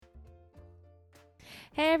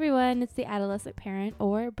Hey everyone, it's the adolescent parent,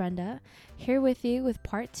 or Brenda, here with you with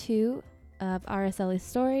part 2 of Araceli's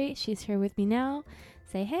story. She's here with me now.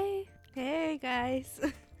 Say hey. Hey guys.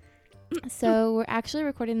 So we're actually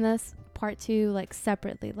recording this part 2 like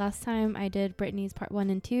separately. Last time I did Brittany's part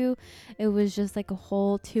 1 and 2, it was just like a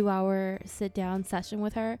whole 2-hour sit down session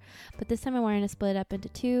with her, but this time I wanted to split it up into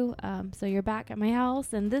 2. So you're back at my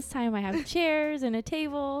house, and this time I have chairs and a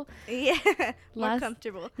table. Yeah, more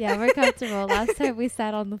comfortable. Yeah, we're comfortable. Last time we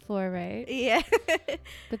sat on the floor, right? Yeah.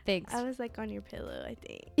 But thanks. I was like on your pillow, I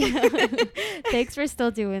think. Thanks for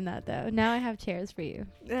still doing that though. Now I have chairs for you.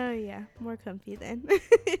 Oh yeah, more comfy then.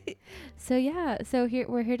 So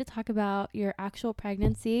we're here to talk about your actual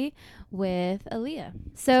pregnancy with Aaliyah.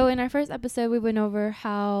 So in our first episode, we went over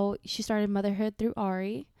how she started motherhood through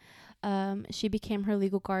Ari. She became her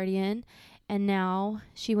legal guardian, and now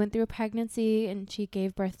she went through a pregnancy and she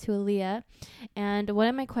gave birth to Aaliyah. And one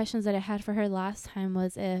of my questions that I had for her last time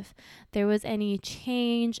was if there was any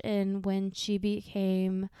change in when she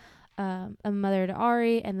became a mother to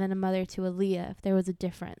Ari and then a mother to Aaliyah, if there was a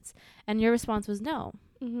difference. And your response was no.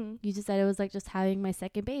 Mm-hmm. You just said it was like just having my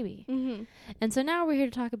second baby. Mm-hmm. And so now we're here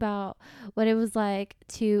to talk about what it was like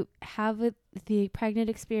to have the pregnant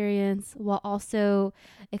experience while also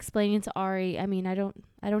explaining to Ari. I mean, I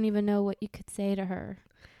don't even know what you could say to her.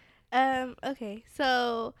 Okay,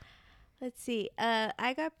 so let's see.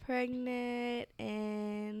 I got pregnant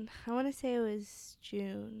and I want to say it was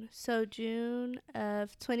June. So June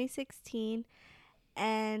of 2016,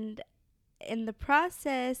 and in the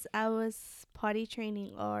process I was potty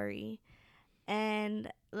training Ari.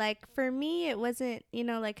 And like for me, it wasn't,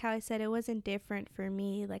 like how I said, it wasn't different for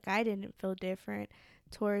me. Like I didn't feel different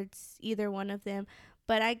towards either one of them.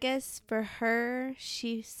 But I guess for her,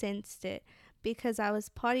 she sensed it because I was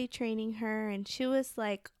potty training her and she was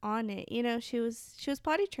like on it. She was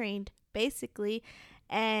potty trained basically.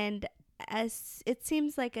 And as it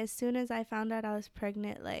seems like as soon as I found out I was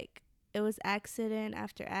pregnant, like it was accident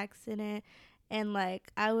after accident. And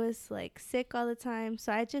like I was like sick all the time,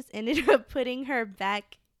 so I just ended up putting her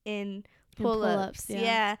back in pull-ups.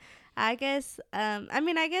 Yeah. I guess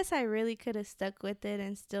I guess I really could have stuck with it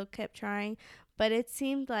and still kept trying, but it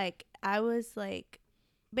seemed like I was like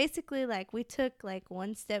basically like we took like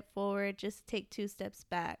one step forward, just take 2 steps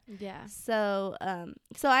back. Yeah. So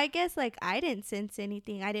I guess like I didn't sense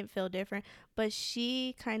anything. I didn't feel different, but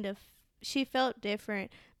she felt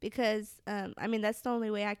different because that's the only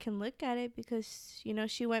way I can look at it, because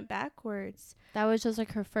she went backwards. That was just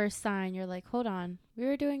like her first sign. You're like, hold on, we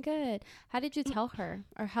were doing good. How did you tell her,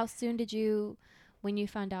 or how soon when you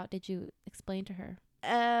found out, did you explain to her?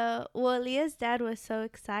 Well, Leah's dad was so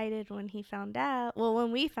excited when we found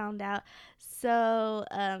out. So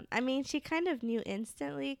she kind of knew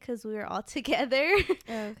instantly because we were all together.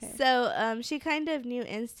 Oh, okay. So she kind of knew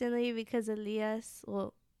instantly because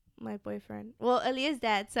my boyfriend, Aaliyah's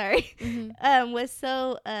dad, sorry, Mm-hmm. was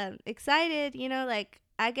so excited, like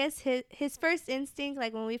I guess his first instinct,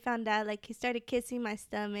 like when we found out, like he started kissing my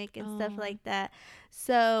stomach and stuff like that.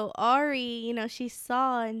 So Ari, she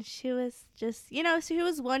saw and she was just, she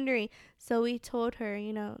was wondering. So we told her,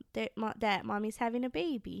 that mommy's having a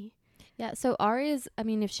baby. Yeah. So Ari is,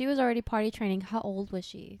 if she was already potty training, how old was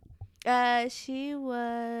she? She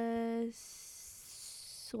was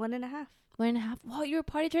 1.5. 1.5. Whoa, you were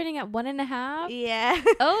potty training at 1.5? Yeah.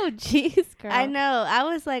 Oh, jeez, girl. I know. I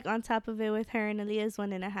was like on top of it with her, and Aaliyah's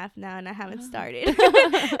 1.5 now, and I haven't started.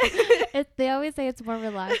 They always say it's more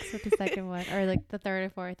relaxed with the second one, or like the third or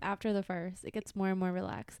fourth. After the first, it gets more and more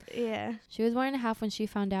relaxed. Yeah. She was 1.5 when she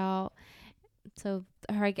found out. So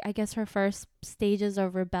I guess her first stages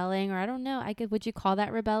of rebelling, or I don't know. Would you call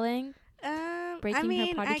that rebelling? Breaking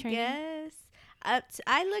her potty training? I guess.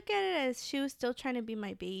 I look at it as she was still trying to be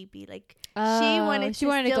my baby. Like she wanted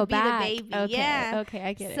to go be back. The baby. Okay, yeah. Okay,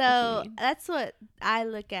 I get it. So that's what I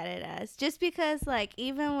look at it as. Just because like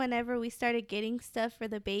even whenever we started getting stuff for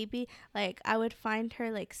the baby, like I would find her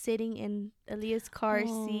like sitting in Aaliyah's car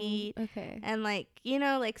seat. Okay. And like,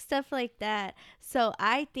 like stuff like that. So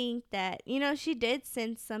I think that, she did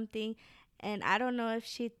sense something, and I don't know if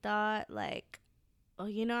she thought like, oh,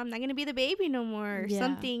 I'm not going to be the baby no more, or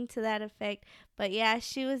something to that effect. But yeah,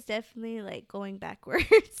 she was definitely like going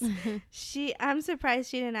backwards. I'm surprised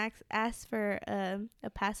she didn't ask for a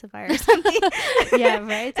pacifier or something. Yeah,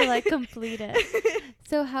 right, to like complete it.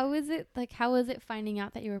 So how was it finding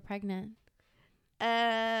out that you were pregnant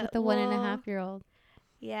with the 1.5-year-old?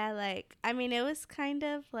 Yeah, like it was kind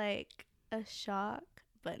of like a shock,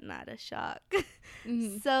 but not a shock.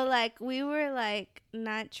 Mm-hmm. So like we were like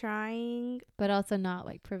not trying, but also not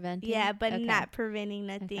like preventing. Yeah, but not preventing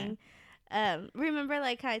nothing. remember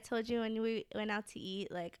like how I told you when we went out to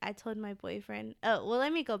eat, like I told my boyfriend, oh, well,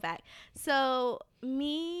 let me go back. So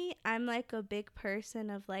me, I'm like a big person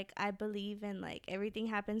of like, I believe in like everything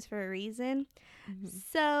happens for a reason. Mm-hmm.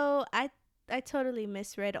 So I totally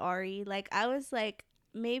misread Ari. Like I was like,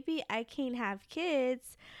 maybe I can't have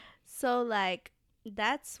kids. So like,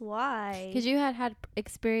 that's why. Because you had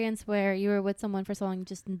experience where you were with someone for so long,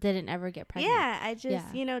 just didn't ever get pregnant. Yeah, I just,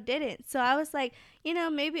 didn't. So I was like,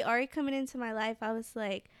 maybe Ari coming into my life, I was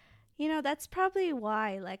like, that's probably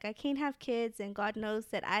why. Like, I can't have kids, and God knows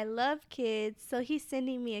that I love kids. So he's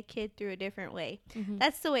sending me a kid through a different way. Mm-hmm.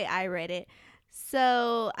 That's the way I read it.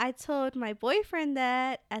 So I told my boyfriend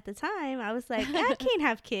that at the time. I was like, I can't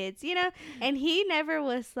have kids, and he never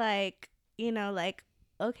was like, like,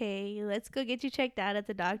 okay, let's go get you checked out at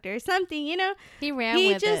the doctor or something, He ran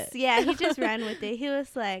with it. Yeah, he just ran with it. He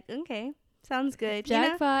was like, okay, sounds good.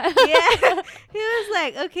 Jackpot. Yeah. He was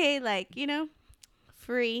like, okay, like,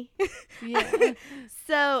 free. Yeah.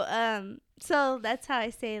 So that's how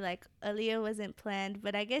I say like Aaliyah wasn't planned,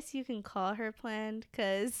 but I guess you can call her planned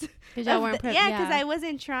because y'all weren't because I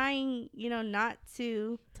wasn't trying, not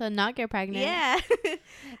to not get pregnant. Yeah.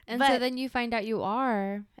 And so then you find out you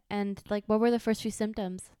are, and like, what were the first few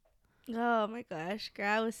symptoms? Oh my gosh, girl,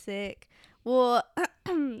 I was sick. Well,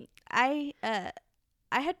 I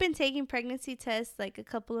had been taking pregnancy tests like a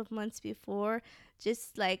couple of months before,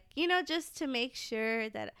 just like, just to make sure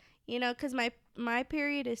that, because my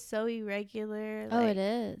period is so irregular. Oh, it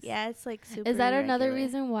is? Yeah, it's like super Is that irregular. Another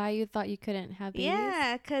reason why you thought you couldn't have babies?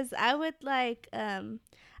 Yeah, because I would like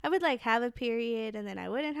have a period and then I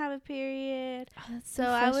wouldn't have a period. Oh, that's so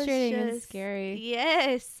frustrating and scary.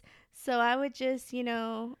 Yes. So I would just,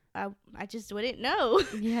 I just wouldn't know.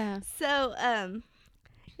 Yeah. So,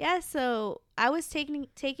 so I was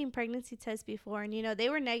taking pregnancy tests before, and they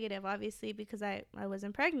were negative, obviously, because I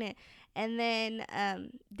wasn't pregnant. And then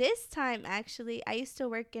this time, actually, I used to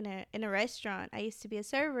work in a restaurant. I used to be a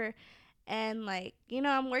server, and like,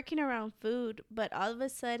 I'm working around food, but all of a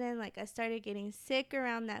sudden, like, I started getting sick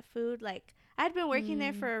around that food. Like, I'd been working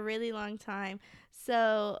there for a really long time,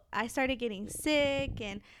 so I started getting sick,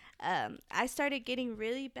 and I started getting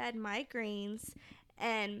really bad migraines.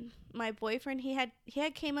 And my boyfriend, he had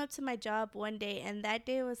came up to my job one day, and that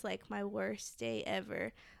day was like my worst day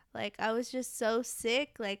ever. Like, I was just so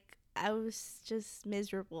sick, like I was just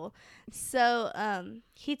miserable. So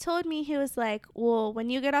he told me, he was like, well, when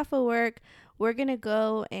you get off of work, we're gonna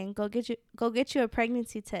go get you a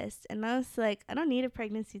pregnancy test. And I was like, I don't need a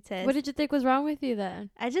pregnancy test. What did you think was wrong with you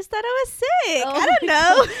then? I just thought I was sick. I don't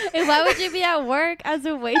know. And why would you be at work as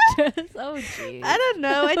a waitress? Oh, geez. I don't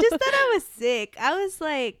know. I just thought I was sick. I was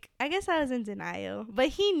like, I guess I was in denial. But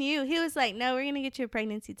he knew. He was like, no, we're gonna get you a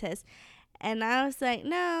pregnancy test. And I was like,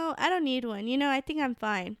 no, I don't need one. I think I'm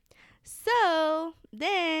fine. So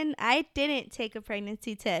then I didn't take a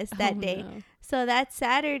pregnancy test that day. No. So that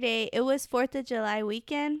Saturday, it was 4th of July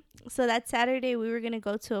weekend. So that Saturday, we were going to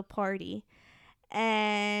go to a party.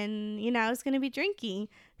 And, I was going to be drinking.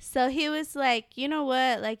 So he was like, you know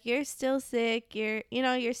what? Like, you're still sick. You're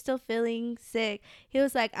still feeling sick. He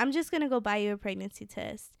was like, I'm just going to go buy you a pregnancy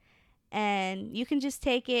test. And you can just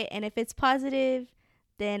take it. And if it's positive,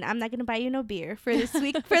 then I'm not going to buy you no beer for this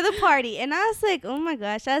week for the party. And I was like, oh my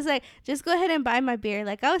gosh. I was like, just go ahead and buy my beer.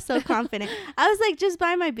 Like, I was so confident. I was like, just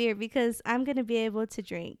buy my beer because I'm going to be able to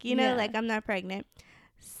drink, like I'm not pregnant.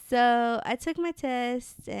 So I took my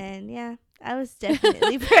test, and yeah, I was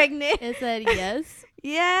definitely pregnant. It said yes.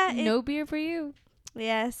 Yeah. No beer for you.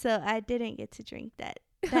 Yeah. So I didn't get to drink that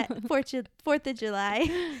 4th of July.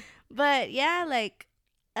 But yeah, like,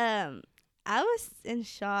 I was in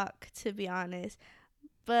shock, to be honest.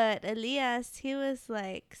 But Elias, he was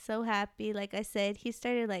like so happy. Like I said, he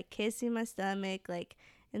started like kissing my stomach, like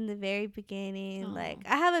in the very beginning. Aww. Like,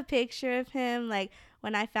 I have a picture of him, like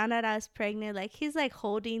when I found out I was pregnant. Like, he's like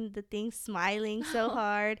holding the thing, smiling so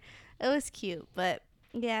hard. It was cute. But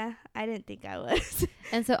yeah, I didn't think I was.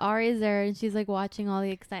 And so Ari's there, and she's like watching all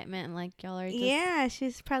the excitement, and like y'all are just... Yeah,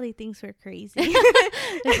 she's probably thinks we're crazy.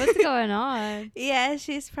 Like, what's going on? Yeah,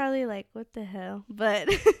 she's probably like, what the hell? But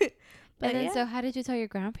and then, yeah. so how did you tell your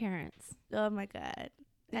grandparents? Oh my God.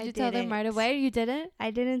 Did you tell them right away? You didn't?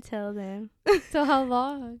 I didn't tell them. So how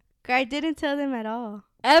long? I didn't tell them at all.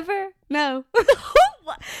 Ever? No. So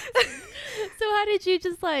how did you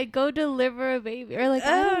just like go deliver a baby? Or like,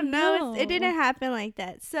 I don't know. It didn't happen like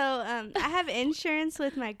that. So I have insurance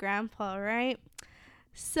with my grandpa, right?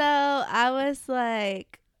 So I was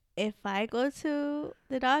like, if I go to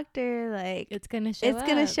the doctor, like, it's gonna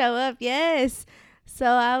show up. Yes. So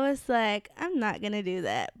I was like, I'm not gonna do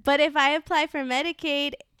that. But if I apply for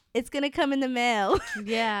Medicaid, it's gonna come in the mail.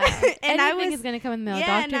 Yeah. And Anything is gonna come in the mail.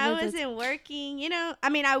 yeah, Doctor and I visits. wasn't working, you know. I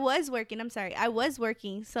mean, I was working. I'm sorry, I was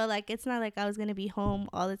working. So like, it's not like I was gonna be home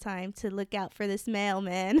all the time to look out for this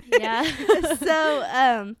mailman. Yeah.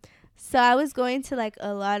 So I was going to like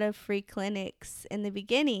a lot of free clinics in the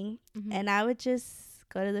beginning, Mhm. and I would just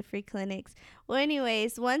go to the free clinics. Well,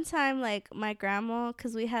 anyways, one time like my grandma,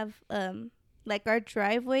 cause we have like our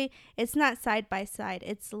driveway, it's not side by side,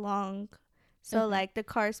 it's long. So Okay. like the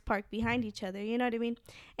cars park behind each other, you know what I mean?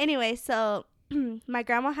 Anyway, so my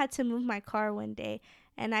grandma had to move my car one day,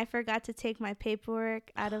 and I forgot to take my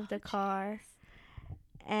paperwork out of the car.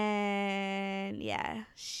 And yeah,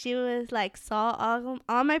 she was like, saw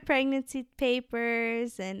all my pregnancy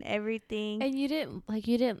papers and everything. And you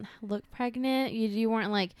didn't look pregnant. You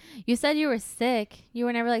weren't like, you said you were sick. You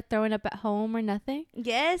were never like throwing up at home or nothing.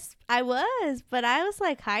 Yes, I was, but I was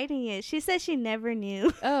like hiding it. She said she never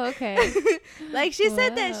knew. Oh, okay. Like she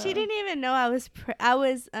said that she Whoa. didn't even know I was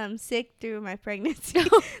sick through my pregnancy.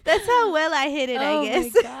 That's how well I hid it, I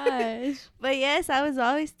guess. Oh my gosh. But yes, I was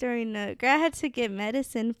always throwing up. I had to get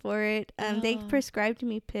medicine for it. They Oh. prescribed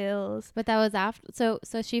me pills. But that was after.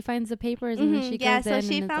 So she finds the papers and then she Yeah, goes so in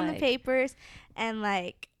she and found like, the papers, and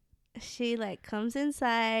like she like comes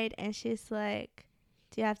inside and she's like,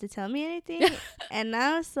 "Do you have to tell me anything?" And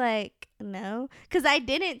I was like, "No," because I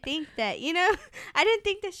didn't think that, you know, I didn't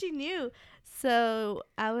think that she knew. So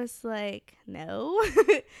I was like, "No,"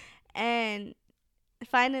 and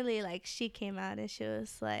finally, like she came out and she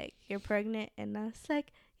was like, "You're pregnant," and I was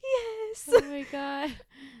like, "Yes." Oh my god.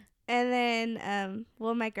 And then,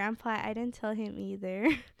 well, my grandpa, I didn't tell him either.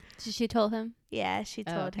 She told him. Yeah, she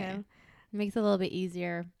Oh, told okay. him. Makes it a little bit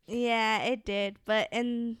easier. Yeah, it did. But,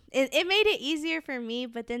 and it made it easier for me,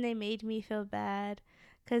 but then they made me feel bad.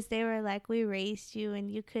 Because they were like, we raised you and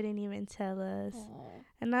you couldn't even tell us. Aw.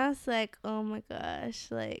 And I was like, oh my gosh.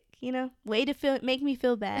 Like, you know, way to make me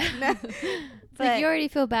feel bad. It's like you already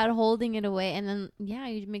feel bad holding it away, and then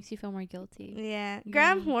it makes you feel more guilty. Yeah. Girl,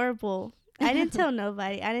 Yeah. I'm horrible. I didn't tell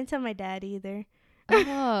nobody. I didn't tell my dad either.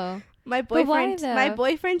 Oh. My But why, boyfriend, my though?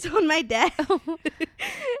 boyfriend told my dad.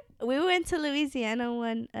 We went to Louisiana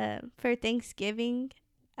for Thanksgiving.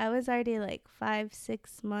 I was already like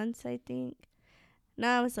 5-6 months, I think. No,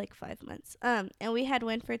 I was like 5 months. And we had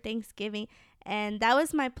went for Thanksgiving, and that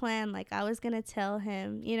was my plan. Like I was gonna tell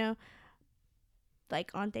him, you know,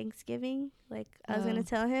 like on Thanksgiving, like I was gonna Oh.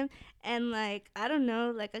 tell him, and like I don't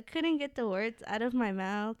know, like I couldn't get the words out of my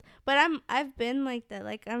mouth. But I've been like that.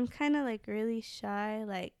 Like I'm kind of like really shy.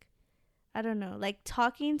 Like I don't know, like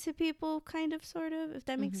talking to people, kind of, sort of, if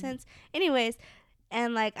that makes Mhm. sense. Anyways,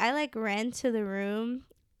 and like I like ran to the room,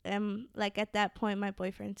 and like at that point my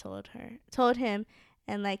boyfriend told him,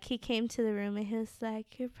 and like he came to the room and he was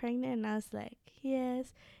like, "You're pregnant?" And I was like,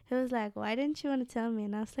 "Yes." He was like, "Why didn't you want to tell me?"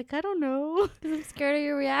 And I was like, "I don't know." 'Cause I'm scared of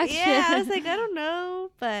your reaction. Yeah, I was like, "I don't know,"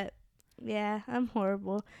 but yeah, I'm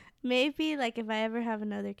horrible. Maybe like if I ever have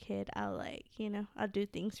another kid, I'll like, you know, I'll do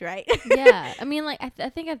things right. Yeah. I mean, like, I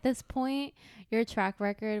think at this point, your track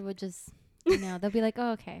record would just, they'll be like,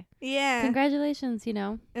 oh, okay. Yeah. Congratulations,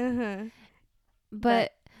 Uh-huh.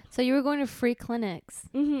 But, so you were going to free clinics.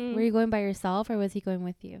 Mhm. Were you going by yourself or was he going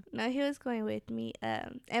with you? No, he was going with me.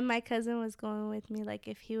 And my cousin was going with me, like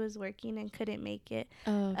if he was working and couldn't make it.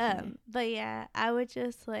 Oh, okay. But yeah, I would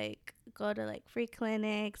just like go to like free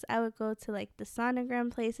clinics. I would go to like the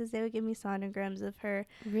sonogram places. They would give me sonograms of her.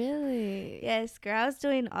 Really? Yes, girl, I was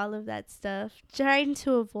doing all of that stuff, trying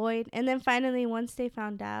to avoid. And then finally, once they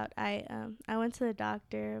found out, I went to the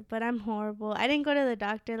doctor. But I'm horrible. I didn't go to the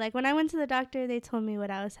doctor. Like when I went to the doctor, they told me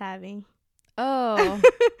what I was having. Oh.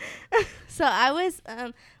 So I was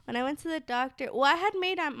when I went to the doctor, well, I had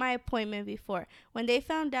made my appointment before. When they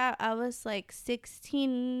found out I was like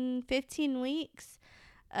 15 weeks,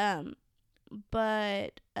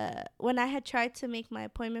 but when I had tried to make my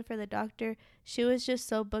appointment for the doctor, she was just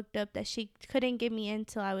so booked up that she couldn't get me in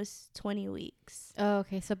till I was 20 weeks. Oh,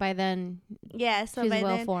 okay. So by then, Yeah, so she's by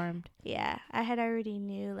well then, formed. yeah, I had already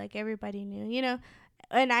knew, like everybody knew, you know,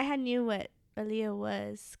 and I had knew what Aaliyah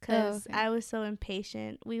was because okay. I was so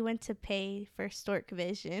impatient. We went to pay for Stork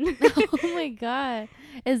Vision. Oh my god.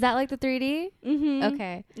 Is that like the 3D? Mm-hmm.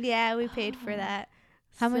 Okay. Yeah, we paid for that.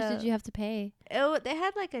 How much did you have to pay? They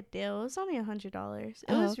had like a deal. It was only $100.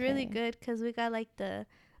 It was really good because we got like the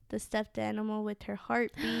stuffed animal with her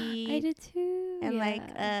heartbeat. I did too. And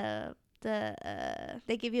yeah. like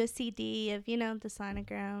they give you a CD of, you know, the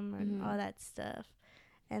sonogram and Mhm. all that stuff,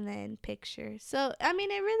 and then pictures. So I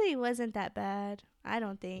mean, it really wasn't that bad, I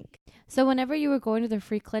don't think. So whenever you were going to the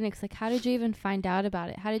free clinics, like how did you even find out about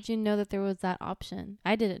it? How did you know that there was that option?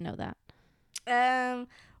 I didn't know that.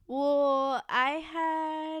 Well, I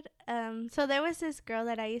had so there was this girl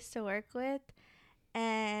that I used to work with,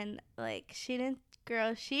 and like she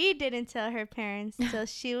didn't tell her parents till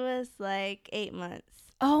she was like 8 months.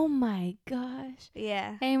 Oh my gosh.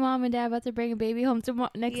 Yeah. Hey, mom and dad, about to bring a baby home next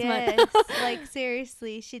month. Yes, like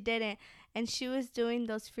seriously, she didn't. And she was doing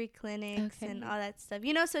those free clinics Okay. and all that stuff.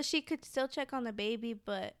 You know, so she could still check on the baby,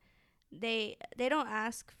 but they don't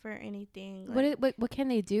ask for anything. Like, What can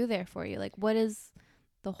they do there for you? Like, what is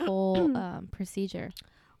the whole procedure?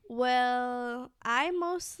 well, I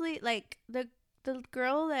mostly like the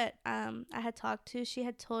girl that I had talked to, she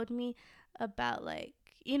had told me about like,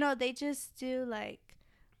 you know, they just do like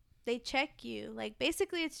they check you. Like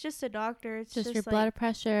basically it's just a doctor. It's Just just your like blood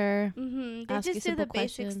pressure. They Ask you just do simple the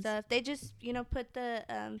basic questions. stuff. They just, you know, put the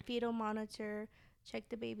fetal monitor, check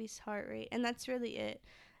the baby's heart rate, and that's really it.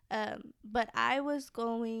 But I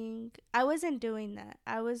wasn't doing that.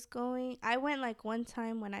 I went like one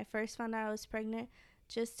time when I first found out I was pregnant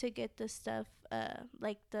just to get the stuff,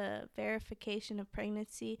 like the verification of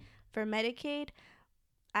pregnancy for Medicaid.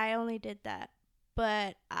 I only did that.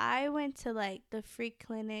 But I went to like the free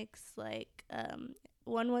clinics, like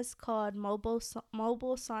one was called mobile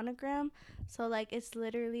sonogram. So like it's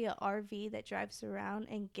literally a RV that drives around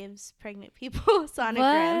and gives pregnant people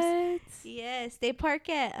sonograms. What? Yes, they park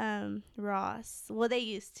at Ross. Well, they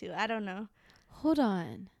used to. I don't know. Hold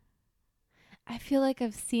on. I feel like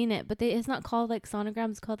I've seen it, but it's not called like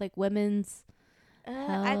sonogram. It's called like women's I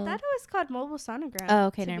thought health. it was called mobile sonogram. Oh,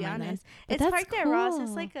 okay, To never be mind then. honest, But it's that's parked at Ross.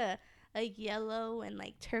 It's cool. like a yellow and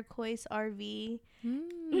like turquoise RV.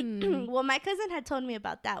 Mm. Well, my cousin had told me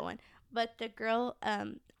about that one, but the girl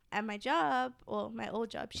at my job, well, my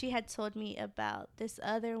old job, she had told me about this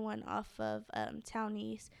other one off of Town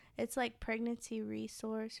East. It's like pregnancy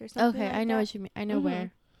resource or something. Okay, like I know that. what you mean. I know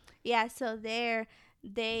where. Yeah, so there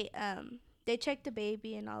they check the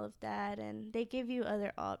baby and all of that, and they give you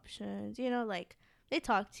other options. You know, like they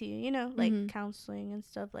talk to you. You know, like counseling and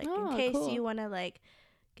stuff. Like in Oh, case cool. you want to like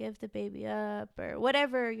give the baby up or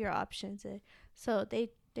whatever your options is. So they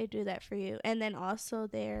do that for you. And then also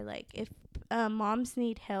they're like if moms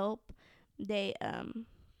need help, they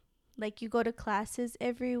like you go to classes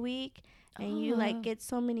every week and you like Oh. get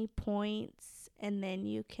so many points, and then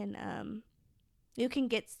you can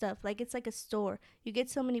get stuff. Like it's like a store. You get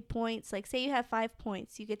so many points. Like say you have 5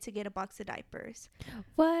 points, you get to get a box of diapers.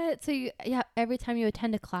 What? So yeah, every time you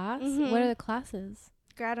attend a class, what are the classes?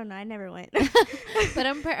 Girl, I don't know. I never went. But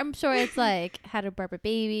I'm sure it's like how to birth a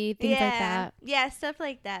baby, things like that. Yeah, stuff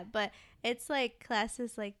like that. But it's like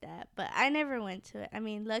classes like that. But I never went to it. I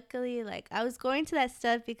mean, luckily, like I was going to that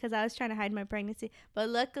stuff because I was trying to hide my pregnancy. But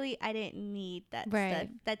luckily, I didn't need that stuff,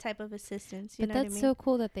 that type of assistance. You But know what I that's mean? so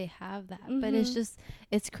cool that they have that. But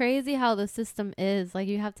it's crazy how the system is. Like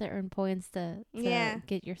you have to earn points to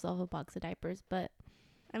get yourself a box of diapers. But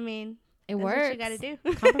I mean, it that's works. what you gotta do.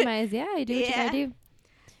 Compromise. Yeah, you do what you gotta do.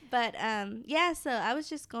 But yeah, so I was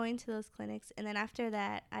just going to those clinics, and then after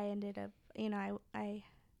that, I ended up, you know, I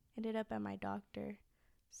ended up at my doctor.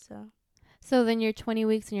 So then you're 20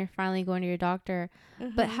 weeks and you're finally going to your doctor.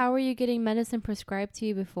 But how were you getting medicine prescribed to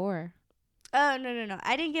you before? Oh, no.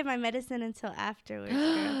 I didn't get my medicine until afterwards,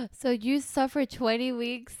 girl. So you suffered 20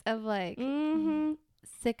 weeks of like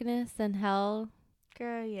sickness and hell.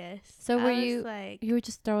 Girl, yes. So you were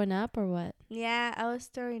just throwing up or what? Yeah, I was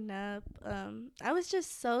throwing up. I was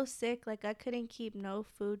just so sick. Like I couldn't keep no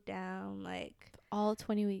food down. Like all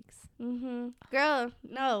 20 weeks. Girl,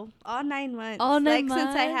 no, all 9 months. All 9 months.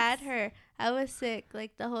 Since I had her, I was sick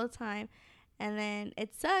like the whole time. And then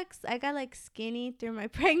it sucks. I got like skinny through my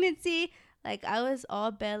pregnancy. Like I was all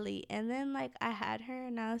belly, and then like I had her,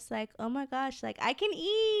 and I was like, oh my gosh, like I can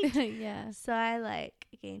eat. Yeah. So I like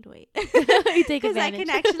gained weight. You take advantage. Because I can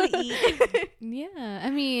actually eat. Yeah, I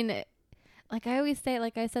mean, like I always say,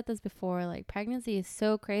 like I said this before, like pregnancy is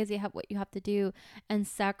so crazy. What you have to do, and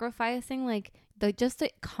sacrificing like the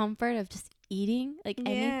comfort of just eating like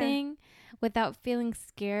anything without feeling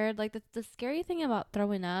scared. Like the scary thing about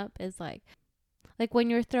throwing up is like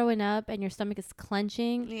when you're throwing up and your stomach is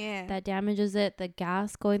clenching, that damages it. The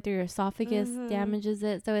gas going through your esophagus damages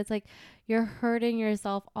it. So it's like you're hurting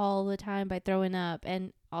yourself all the time by throwing up.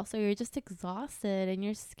 And also you're just exhausted and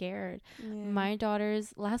you're scared. My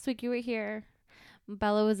daughters, last week you were here,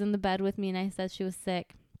 Bella was in the bed with me and I said she was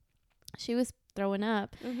sick. She was throwing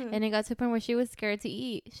up and it got to a point where she was scared to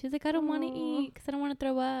eat. She's like, I don't want to eat because I don't want to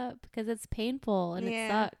throw up because it's painful and it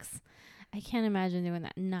sucks. I can't imagine doing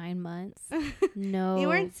that 9 months. No. You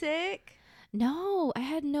weren't sick? No, I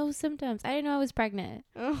had no symptoms. I didn't know I was pregnant.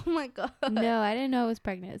 Oh my god. No, I didn't know I was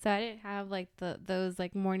pregnant. So I didn't have like those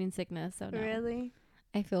like morning sickness. So no. Really?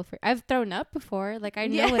 I feel for. I've thrown up before. Like I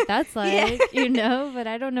know Yeah. what that's Yeah. like, you know, but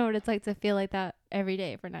I don't know what it's like to feel like that every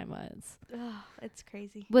day for 9 months. Oh, it's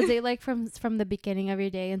crazy. Was it like from the beginning of your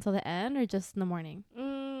day until the end, or just in the morning?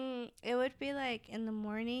 It would be like in the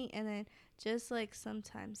morning and then just like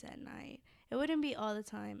sometimes at night. It wouldn't be all the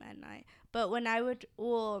time at night. But when I would,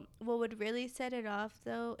 well, what would really set it off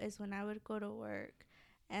though is when I would go to work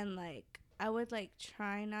and like I would like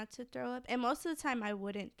try not to throw up. And most of the time I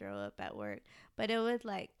wouldn't throw up at work, but it would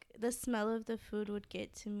like the smell of the food would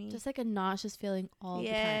get to me. Just like a nauseous feeling all the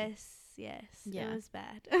time. Yes. Yeah. It was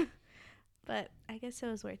bad. But I guess it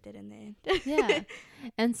was worth it in the end. Yeah.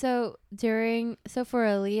 And so for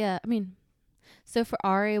Aaliyah, so for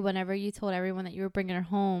Ari, whenever you told everyone that you were bringing her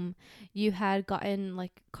home, you had gotten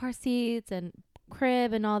like car seats and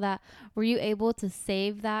crib and all that. Were you able to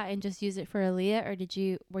save that and just use it for Aaliyah,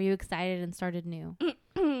 or were you excited and started new?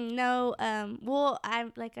 No, well,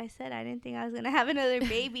 I like I said, I didn't think I was gonna have another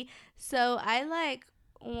baby, so I like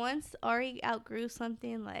once Ari outgrew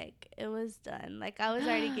something, like it was done. Like I was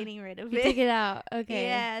already getting rid of You it. took it out. Okay.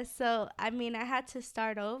 Yeah, so I mean, I had to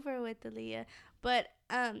start over with Aaliyah, but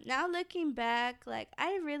now looking back, like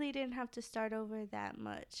I really didn't have to start over that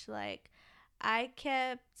much. Like I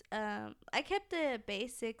kept the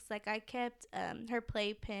basics. Like I kept her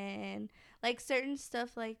playpen, like certain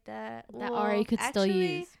stuff like that. That Ari could still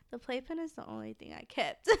use. The playpen is the only thing I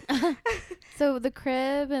kept. So the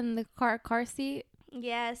crib and the car seat.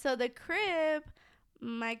 Yeah, so the crib,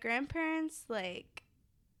 my grandparents like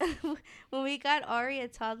when we got Ari a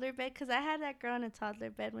toddler bed, because I had that girl in a toddler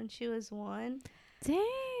bed when she was 1. Dang.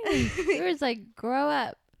 You were just like, grow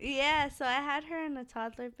up. Yeah, so I had her in a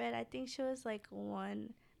toddler bed. I think she was like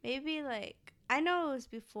 1, maybe like I know it was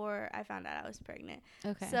before I found out I was pregnant.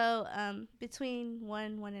 Okay. So between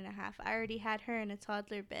 1.5, I already had her in a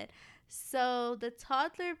toddler bed. So the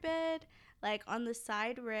toddler bed, like on the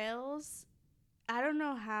side rails, I don't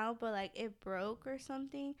know how, but like it broke or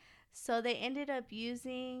something. So they ended up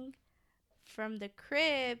using from the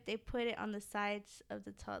crib. They put it on the sides of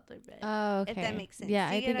the toddler bed. Oh, okay. If that makes sense. Yeah,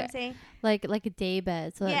 Do you I get think what I'm saying? like a day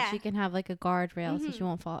bed, so that Yeah. she can have like a guardrail, so she Mhm.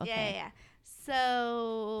 won't fall. Okay. Yeah.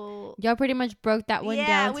 So Y'all pretty much broke that one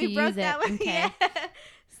down to we broke use that it. one. Okay. Yeah.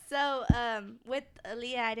 So with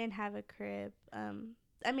Aaliyah, I didn't have a crib.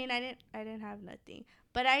 I mean, I didn't have nothing,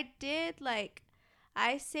 but I did like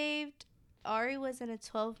I saved. Ari was in a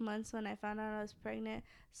 12 months when I found out I was pregnant.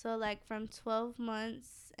 So like from 12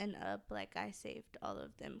 months and up, like I saved all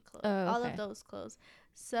of them clothes, Oh, all okay. of those clothes.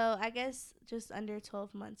 So I guess just under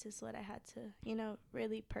 12 months is what I had to,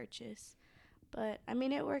 really purchase. But I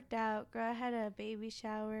mean, it worked out. Girl, I had a baby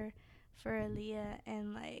shower for Aaliyah,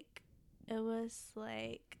 and like it was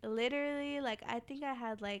like literally like I think I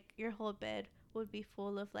had like your whole bed would be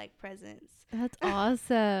full of like presents. That's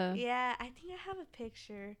awesome. Yeah, I think I have a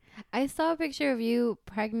picture. I saw a picture of you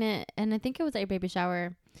pregnant, and I think it was at your baby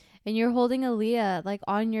shower, and you're holding Aaliyah like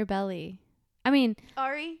on your belly. I mean,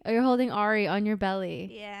 Ari? you're holding Ari on your belly.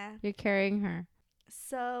 Yeah. You're carrying her.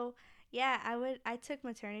 So, yeah, I took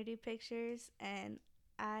maternity pictures, and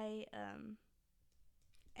I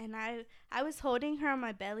was holding her on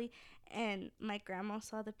my belly, and my grandma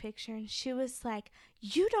saw the picture, and she was like,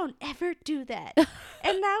 "You don't ever do that." And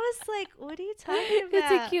I was like, "What are you talking about?"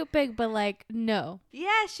 It's a cute pic, but like, no.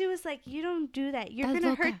 Yeah, she was like, "You don't do that. You're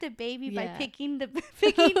gonna hurt the baby by Yeah. picking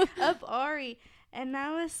up Ari." And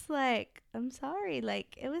I was like, "I'm sorry.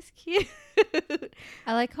 Like, it was cute."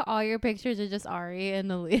 I like how all your pictures are just Ari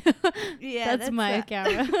and Aaliyah. Yeah, that's my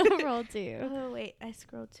camera roll too. Oh wait, I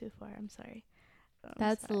scrolled too far. I'm sorry.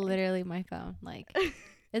 That's literally my phone. Like,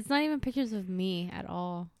 it's not even pictures of me at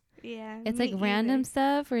all. Yeah, It's like random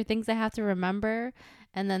stuff or things I have to remember,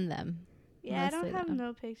 and then them. Yeah, I don't have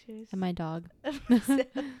no pictures. And my dog.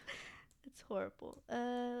 It's horrible.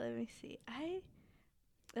 Let me see.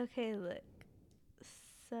 Okay, look.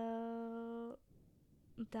 So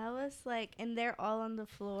that was like, and they're all on the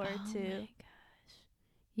floor too. Oh my gosh,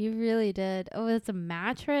 you really did. Oh, it's a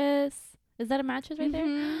mattress. Is that a mattress right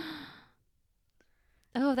there?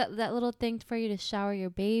 Oh, that little thing for you to shower your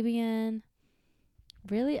baby in.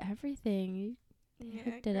 Really, everything. You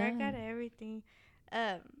hooked it up. I got everything.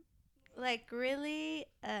 Like really.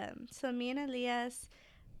 So me and Elias,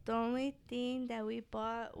 the only thing that we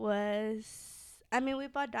bought was. I mean, we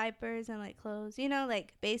bought diapers and like clothes,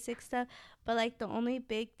 like basic stuff. But like the only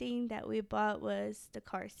big thing that we bought was the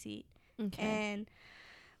car seat. Okay. And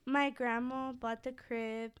My grandma bought the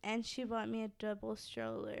crib and she bought me a double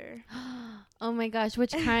stroller. Oh my gosh,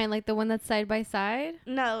 which kind? Like the one that's side by side?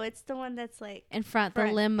 No, it's the one that's like In front, the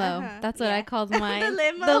front. limo. Uh-huh. That's what I Yeah. called The mine.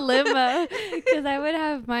 limo. The limo. Because I would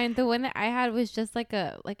have mine. The one that I had was just like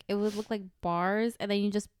it would look like bars, and then you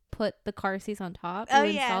just put the car seats on top. Oh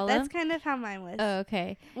You yeah, install that's them. kind of how mine was. Oh,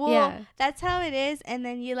 okay. Well, Yeah. that's how it is, and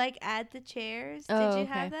then you like add the chairs. Oh, Did you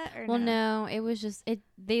okay. have that or Well, no? no, it was just it.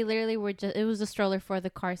 They literally were just. It was a stroller for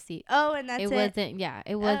the car seat. Oh, and that's It it. wasn't. Yeah,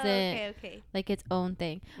 it Oh, wasn't okay. like its own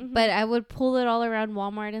thing. Mhm. But I would pull it all around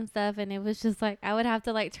Walmart and stuff, and it was just like I would have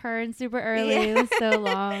to like turn super early. Yeah. It was so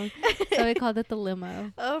long, so we called it the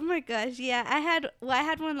limo. Oh my gosh, yeah. I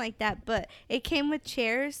had one like that, but it came with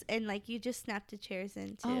chairs and like you just snap the chairs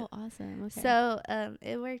in too. Oh, awesome. Okay. So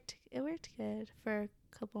it worked good for a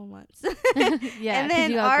couple months. Yeah, and 'cause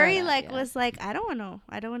then you outgrow Ari that, like yeah. was like, I don't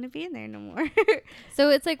want to be in there no more. So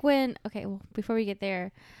it's like when well, before we get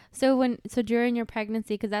there, so during your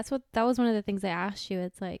pregnancy, because that was one of the things I asked you.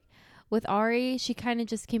 It's like with Ari, she kind of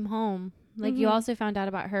just came home. Like you Mhm. also found out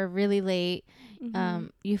about her really late. Mhm.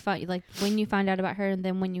 You found like when you found out about her, and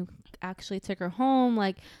then when you actually took her home,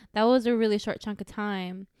 like that was a really short chunk of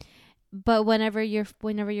time. But whenever you're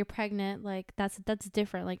pregnant, like that's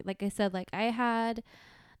different. Like I said, like I had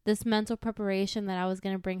this mental preparation that I was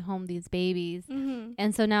going to bring home these babies. Mhm.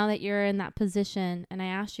 And so now that you're in that position and I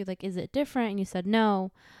asked you like is it different and you said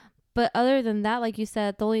no. But other than that, like you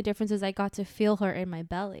said, the only difference is I got to feel her in my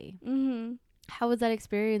belly. Mhm. How was that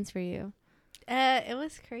experience for you? It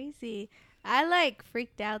was crazy. I like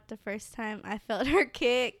freaked out the first time I felt her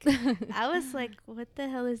kick. I was like, what the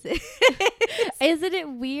hell is this? Isn't it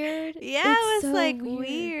weird? Yeah, It's it was so like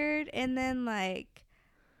weird. And then like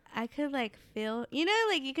I could like feel,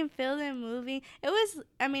 like you can feel them moving. It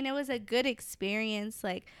was a good experience,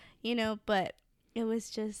 like, but it's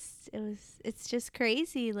just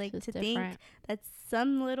crazy, like Just to different. think that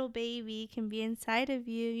some little baby can be inside of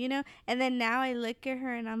you. And then now I look at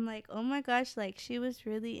her and I'm like, oh my gosh, like she was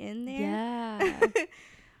really in there. Yeah.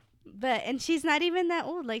 And she's not even that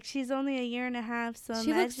old. Like she's only a year and a half. So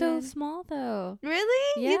She looks so imagine. small though.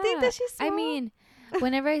 Really? You think Yeah. that she's small? I mean,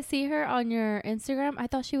 whenever I see her on your Instagram, I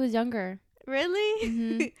thought she was younger. Really?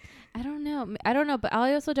 Hmm. I don't know. I don't know, but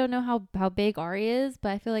I also don't know how big Ari is. But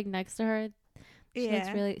I feel like next to her, she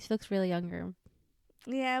looks really younger.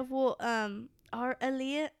 Yeah. Well, our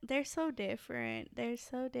Aaliyah, they're so different. They're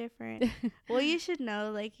so different. Well, you should know,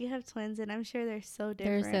 like you have twins, and I'm sure they're so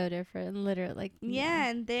different. They're so different, literally. Like Yeah,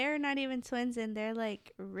 and they're not even twins, and they're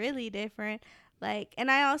like really different. Like, and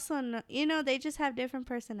I also know, they just have different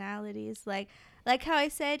personalities. Like how I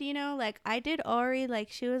said, like I did Ori, like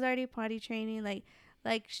she was already potty training.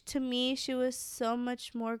 To me, she was so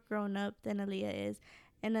much more grown up than Aaliyah is,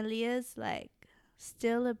 and Aaliyah's like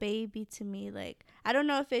still a baby to me. Like I don't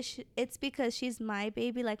know if it's because she's my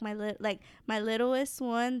baby, like my littlest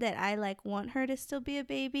one, that I like want her to still be a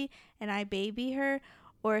baby, and I baby her,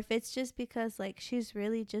 or if it's just because like she's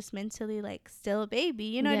really just mentally like still a baby.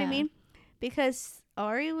 You know what I mean? Because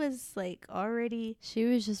Ari was like already. She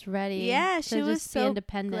was just ready. Yeah, she was just so be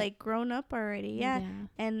independent, like grown up already. Yeah.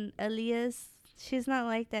 And she's not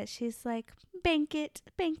like that. She's like bank it,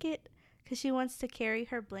 because she wants to carry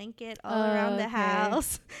her blanket all around the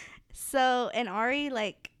house. So, and Ari,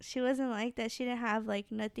 like, she wasn't like that. She didn't have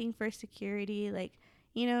like nothing for security. Like,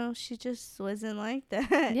 she just wasn't like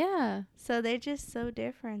that. Yeah. So they're just so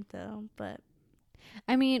different though. But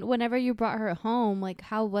I mean, whenever you brought her home, like,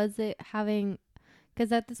 how was it having?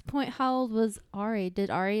 Because at this point, how old was Ari? Did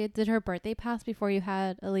her birthday pass before you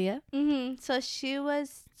had Aaliyah? Mm-hmm. So she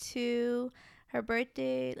was 2. Her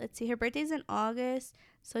birthday, let's see, her birthday's in August.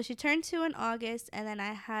 So she turned 2 in August, and then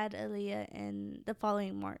I had Aaliyah in the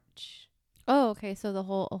following March. Oh, okay. So the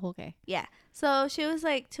whole, okay. Yeah. So she was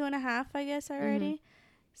like 2.5, I guess, already. Mm-hmm.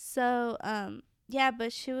 So, yeah,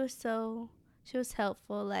 but she was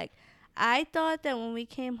helpful. Like, I thought that when we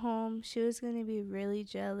came home, she was going to be really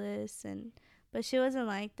jealous, but she wasn't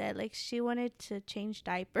like that. Like, she wanted to change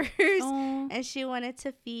diapers and she wanted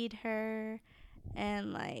to feed her,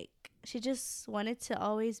 and like she just wanted to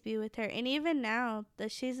always be with her. And even now,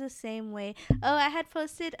 she's the same way. Oh, I had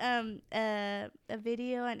posted a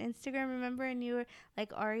video on Instagram, remember? And you were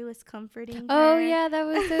like, Ari was comforting Oh her. yeah, that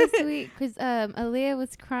was so sweet. Because Aaliyah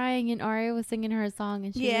was crying and Ari was singing her song,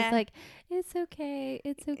 and she was like, "It's okay,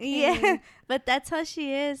 it's okay." Yeah, but that's how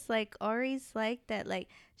she is. Like Ari's like that. Like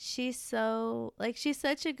she's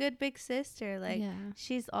such a good big sister. Like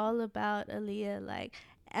she's all about Aaliyah. Like.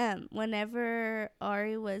 whenever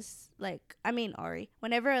Ari was like, I mean Ari,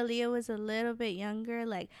 whenever Aaliyah was a little bit younger,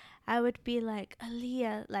 like I would be like,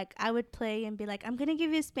 Aaliyah, like I would play and be like, I'm gonna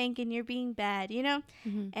give you a spanking, you're being bad, you know?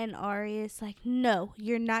 Mm-hmm. And Ari is like, no,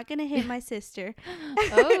 you're not gonna hit my sister.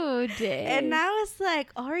 Oh, dang. And I was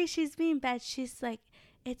like, Ari, she's being bad. She's like,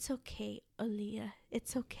 it's okay, Aaliyah.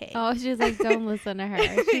 It's okay. Oh, she's like, don't listen to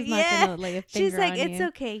her. She's not gonna lay a finger She's like, on it's you.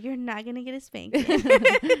 okay. You're not gonna get a spanking.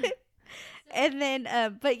 And then,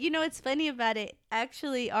 but you know what's funny about it?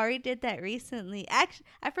 Actually, Ari did that recently. Actually,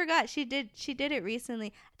 I forgot she did it recently.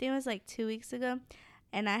 I think it was like 2 weeks ago.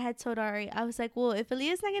 And I had told Ari, I was like, well, if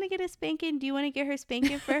Aaliyah's not gonna get a spanking, do you want to get her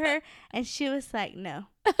spanking for her? And she was like, no.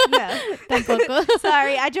 Tampoco.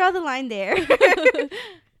 Sorry, I draw the line there.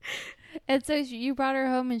 And so you brought her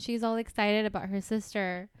home, and she's all excited about her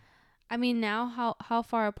sister. I mean, now how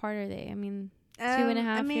far apart are they? I mean,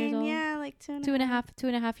 2.5 years old. Yeah, like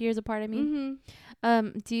 2.5 years apart. I mean,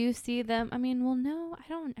 do you see them? I mean, well, no, I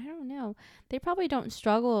don't know. They probably don't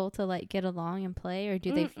struggle to like get along and play, or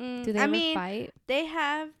do they? Do they ever fight? They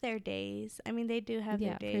have their days. I mean, they do have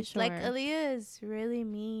their days. For sure. Like Aaliyah is really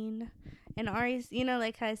mean, and Ari's, you know,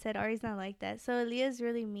 like how I said, Ari's not like that. So Aaliyah's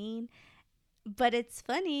really mean, but it's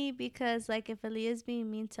funny because like if Aaliyah's being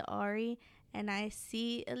mean to Ari, and I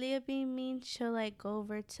see Aaliyah being mean, she'll like go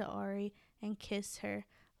over to Ari and kiss her,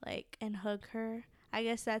 like, and hug her. I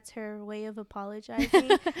guess that's her way of apologizing.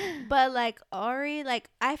 But like Ari, like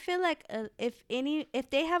I feel like if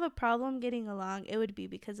they have a problem getting along, it would be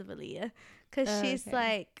because of Aaliyah, because she's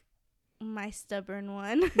like my stubborn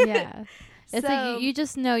one. Yeah. It's so, like you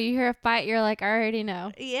just know. You hear a fight, you're like, I already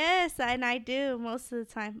know. Yes, and I do most of the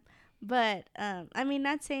time. But I mean,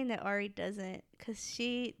 not saying that Ari doesn't, because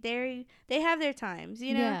they have their times,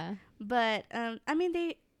 you know. Yeah. But I mean,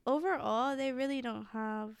 they really don't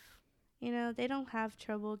have, you know, they don't have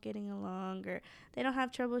trouble getting along, or they don't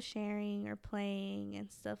have trouble sharing or playing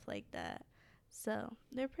and stuff like that. So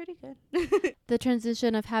they're pretty good. The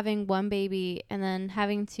transition of having one baby and then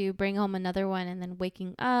having to bring home another one, and then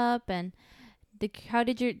waking up, and how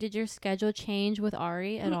did your schedule change with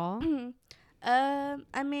Ari at all?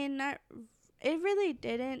 I mean, it really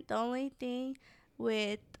didn't. The only thing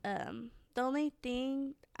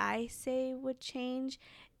I say would change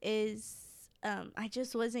is I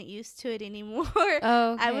just wasn't used to it anymore.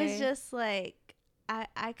 Oh, okay. I was just like,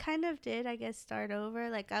 I kind of did, I guess, start over.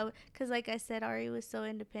 Like, because like I said, Ari was so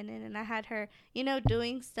independent, and I had her, you know,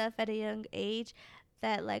 doing stuff at a young age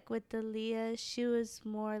that, like, with Aaliyah, she was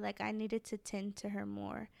more like I needed to tend to her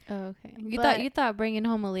more. Oh, okay. You thought bringing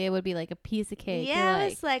home Aaliyah would be like a piece of cake. Yeah, I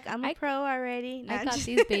was like, I'm a pro already. I got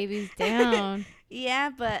these babies down. Yeah,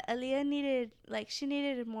 but Aaliyah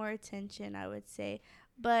needed more attention, I would say.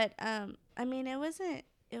 But I mean, it wasn't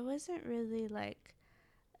really like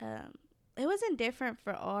it wasn't different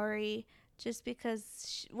for Ari, just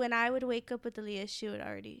because when I would wake up with Aaliyah, she would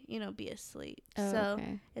already, you know, be asleep. Oh, so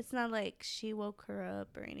okay. It's not like she woke her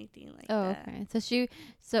up or anything like that. Oh, okay.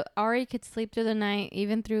 So Ari could sleep through the night,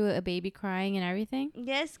 even through a baby crying and everything?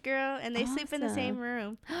 Yes, girl. And they sleep in the same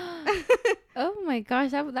room. Oh my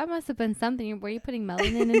gosh, that must have been something. Were you putting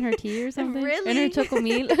melanin in her tea or something? Really? In her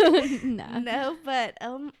chocomil? Nah. No, but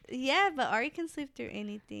yeah, but Ari can sleep through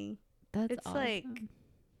anything. That's it's awesome. Like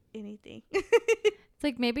anything. It's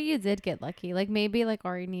like maybe you did get lucky. Like maybe like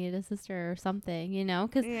Ari needed a sister or something, you know?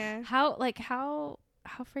 Because how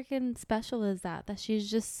freaking special is that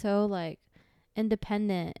she's just so like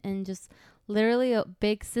independent and just literally a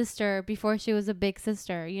big sister before she was a big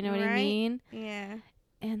sister. You know what I mean? Yeah.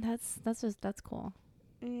 And that's cool.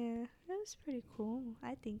 Yeah, that was pretty cool.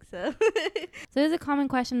 I think so. So there's a common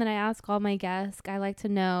question that I ask all my guests. I like to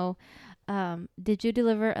know, did you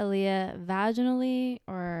deliver Aaliyah vaginally,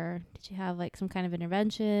 or did you have like some kind of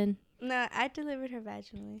intervention? No, I delivered her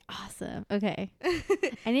vaginally. Awesome. Okay.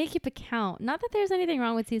 I need to keep a count. Not that there's anything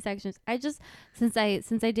wrong with C-sections. I just, since I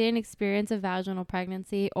didn't experience a vaginal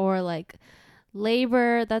pregnancy or like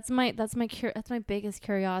labor, that's my biggest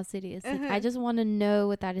curiosity. Is like, I just want to know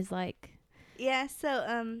what that is like. Yeah,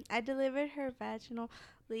 so I delivered her vaginally.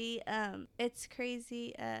 It's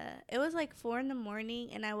crazy. It was like 4 a.m,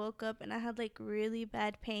 and I woke up and I had like really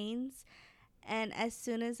bad pains, and as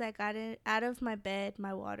soon as I got out of my bed,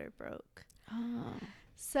 my water broke. Oh.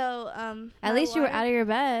 So at least you were out of your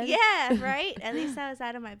bed. Yeah, right. At least I was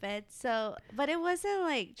out of my bed. So, but it wasn't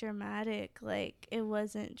like dramatic. Like it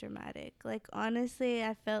wasn't dramatic. Like honestly,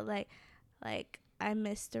 I felt like I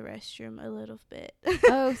missed the restroom a little bit.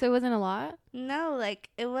 Oh, so it wasn't a lot? No, like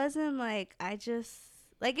it wasn't like I just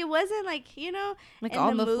Like, it wasn't like, Like in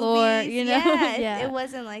on the the floor, movies. you know? Yeah, Yeah. it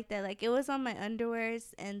wasn't like that. Like, it was on my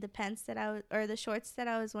underwears and the pants that I was, or the shorts that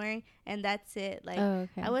I was wearing, and that's it. Like, Oh,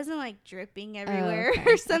 okay. I wasn't like dripping Oh, everywhere okay.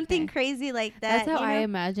 or something Okay. crazy like That's that, how I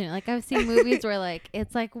imagine it. Like I've seen movies where like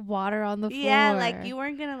it's like water on the Yeah, floor. like you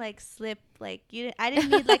weren't gonna like slip. Like I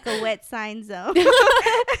didn't need like a wet sign zone.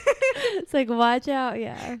 It's like watch out,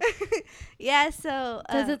 yeah. Yeah, so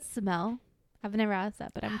Does it smell? I've never asked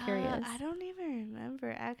that, but I'm curious. I don't even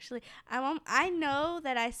remember actually. I know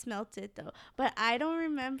that I smelt it though, but I don't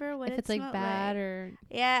remember what If it it's like smelled bad like. or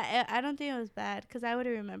Yeah, I don't think it was bad because I would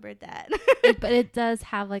have remembered that. but it does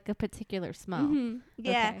have like a particular smell.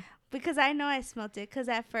 Yeah, Okay. because I know I smelt it. Because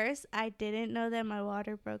at first I didn't know that my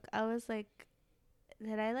water broke. I was like,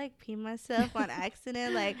 did I like pee myself on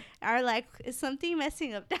accident? Like, or like, is something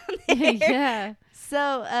messing up down there? Yeah.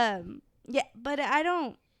 So, yeah, but I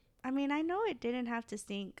don't. I mean, I know it didn't have to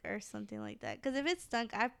stink or something like that. Because if it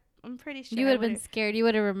stunk, I'm pretty sure You I would have would been have. scared. You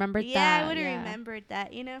would have remembered Yeah, I that. would have Yeah. remembered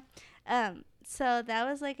that. So that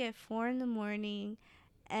was like at 4 in the morning,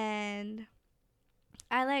 and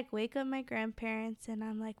I like wake up my grandparents, and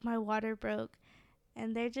I'm like, my water broke,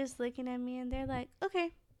 and they're just looking at me, and they're like,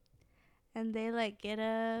 okay, and they like get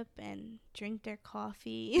up and drink their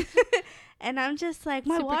coffee and I'm just like,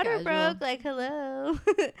 my Super water casual. broke, like, hello.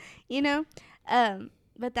 you know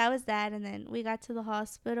but that was that, and then we got to the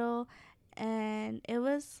hospital, and it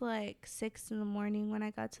was like 6 in the morning when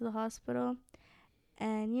I got to the hospital,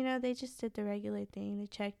 and they just did the regular thing. They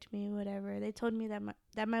checked me, whatever. They told me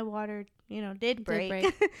that my water did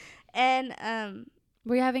break. And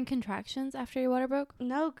were you having contractions after your water broke?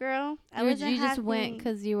 no, girl. You just went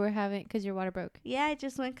because your water broke. Yeah, I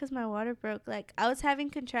just went because my water broke. Like, I was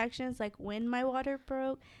having contractions, like, when my water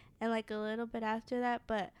broke and, like, a little bit after that.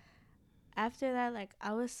 But after that, like,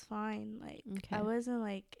 I was fine. Like, Okay. I wasn't,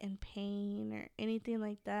 like, in pain or anything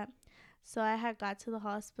like that. So I had got to the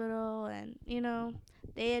hospital, and,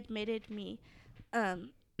 they admitted me.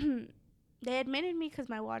 They admitted me because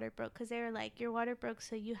my water broke. Because they were like, your water broke,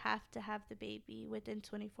 so you have to have the baby within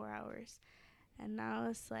 24 hours. And I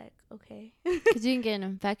was like, okay. Because you can get an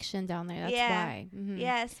infection down there. That's why. Mm-hmm.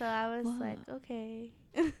 Yeah, so I was like, okay.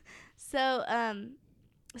 so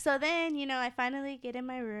so then, I finally get in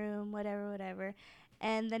my room, whatever.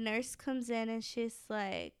 And the nurse comes in, and she's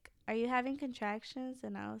like, are you having contractions?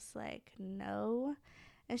 And I was like, no.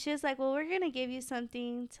 And she was like, well, we're going to give you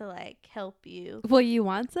something to, like, help you. Well, you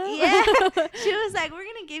want some? Yeah. She was like, we're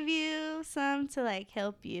going to give you some to, like,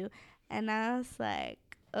 help you. And I was like,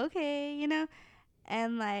 okay,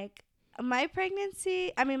 And, like, my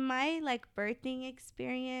like, birthing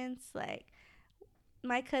experience, like,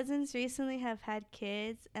 my cousins recently have had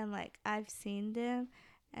kids, and, like, I've seen them,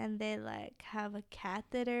 and they, like, have a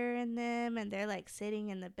catheter in them, and they're, like, sitting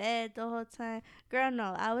in the bed the whole time. Girl,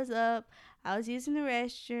 no, I was up. I was using the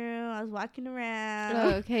restroom. I was walking around. Oh,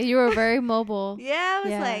 okay. You were very mobile. Yeah, I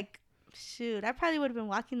was like, shoot, I probably would have been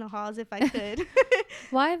walking the halls if I could.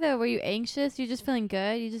 Why, though? Were you anxious? You just feeling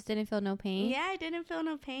good? You just didn't feel no pain? Yeah, I didn't feel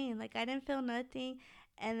no pain. Like, I didn't feel nothing.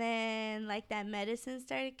 And then, like, that medicine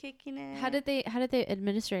started kicking in. How did they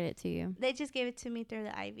administer it to you? They just gave it to me through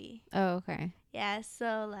the IV. Oh, okay. Yeah,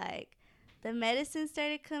 so, like, the medicine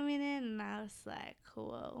started coming in, and I was like,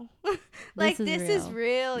 whoa. Like, this is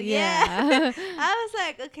real. Yeah. I was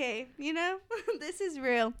like, okay, this is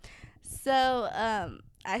real. So,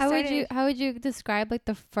 How would you describe, like,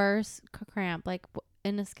 the first cramp, like,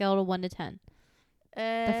 in a scale of 1 to 10?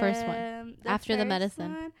 The first one. After the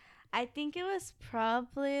medicine. One, I think it was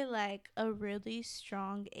probably, like, a really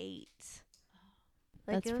strong 8.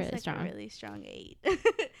 Like, That's it was pretty like strong. a really strong 8.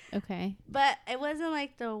 Okay. But it wasn't,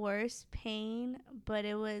 like, the worst pain, but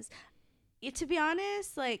it was, to be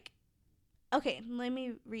honest, like, okay, let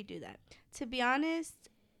me redo that. To be honest,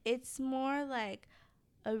 it's more like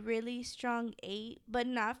a really strong 8, but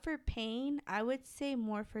not for pain. I would say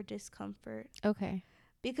more for discomfort. Okay.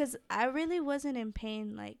 Because I really wasn't in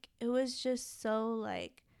pain. Like, it was just so,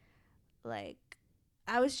 like,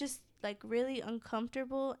 I was just, like, really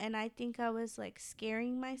uncomfortable, and I think I was, like,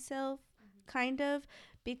 scaring myself, kind of,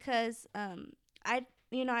 because I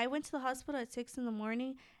went to the hospital at 6 in the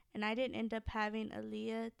morning, and I didn't end up having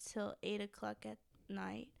Aaliyah till 8 o'clock at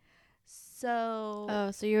night.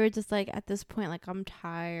 So you were just, like, at this point, like, I'm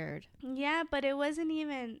tired. Yeah, but it wasn't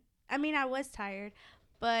even, I was tired,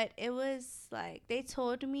 but it was like, they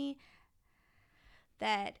told me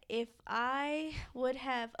that if I would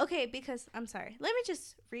have, okay, because, I'm sorry, let me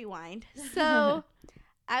just rewind. So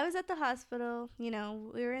I was at the hospital, we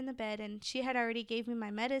were in the bed, and she had already gave me my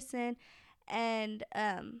medicine, and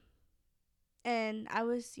And I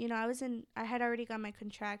had already got my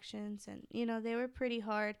contractions, and they were pretty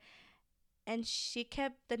hard. And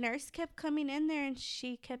the nurse kept coming in there, and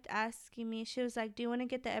she kept asking me. She was like, "Do you want to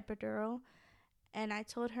get the epidural?" And I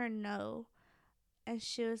told her no. And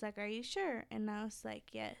she was like, "Are you sure?" And I was like,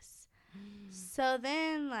 "Yes." So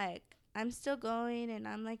then, like, I'm still going, and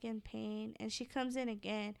I'm like in pain, and she comes in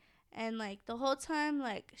again, and like the whole time,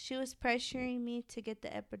 like, she was pressuring me to get the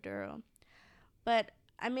epidural. But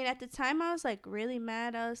I mean, at the time, I was like really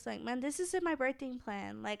mad. I was like, "Man, this isn't my birthing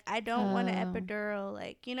plan. Like, I don't want an Oh. epidural.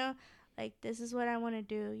 Like, like, this is what I want to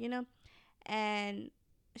do. And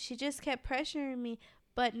she just kept pressuring me.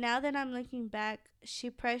 But now that I'm looking back, she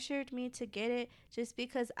pressured me to get it just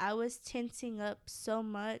because I was tensing up so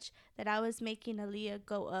much that I was making Aaliyah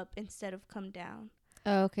go up instead of come down.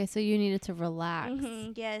 Oh, okay, so you needed to relax.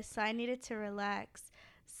 Yes, so I needed to relax.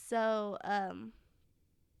 So,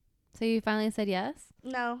 So you finally said yes?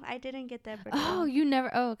 no, I didn't get the epidural. Oh, you never.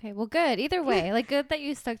 Oh, okay. Well, good. Either way, like, good that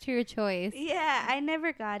you stuck to your choice. Yeah, I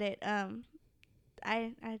never got it.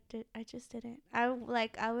 I just didn't. I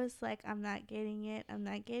was like, I'm not getting it. I'm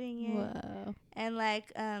not getting it. Whoa. And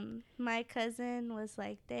like my cousin was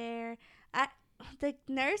like there. I the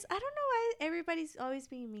nurse, I don't know why everybody's always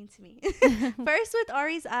being mean to me. First with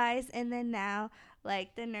Ari's eyes, and then now,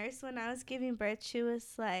 like, the nurse, when I was giving birth, she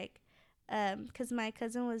was like, because my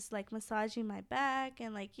cousin was like massaging my back,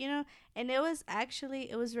 and like, and it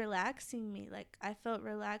was relaxing me. Like, I felt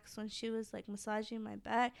relaxed when she was like massaging my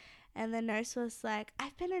back. And the nurse was like,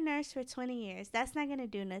 "I've been a nurse for 20 years. That's not gonna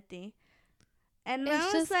do nothing." And It's I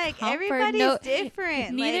was just like, comfort. everybody's No,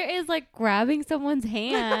 different. Neither Like, is like grabbing someone's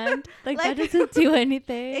hand. Like, Like- that doesn't do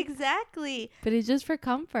anything. exactly. But it's just for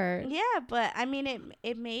comfort. Yeah, but I mean,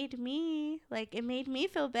 it made me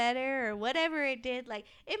feel better, or whatever it did. Like,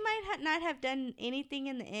 it might not have done anything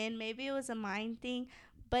in the end. Maybe it was a mind thing,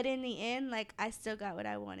 but in the end, like, I still got what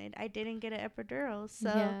I wanted. I didn't get an epidural, so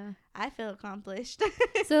Yeah. I feel accomplished.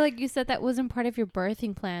 So, like you said, that wasn't part of your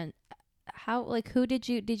birthing plan. How, like, who did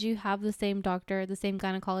you have the same doctor, the same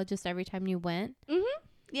gynecologist every time you went?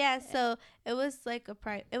 Yeah, so it was like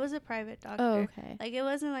it was a private doctor. Oh, okay. Like, it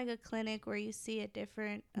wasn't like a clinic where you see a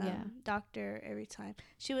different Yeah. doctor every time.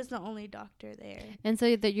 She was the only doctor there. And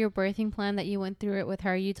so that your birthing plan that you went through it with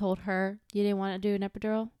her, you told her you didn't want to do an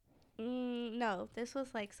epidural? No, this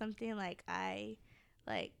was like something like I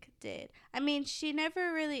did. I mean, she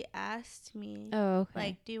never really asked me Oh, okay.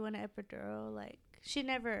 like, "Do you want an epidural?" Like, she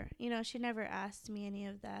never asked me any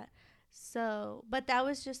of that. So, but that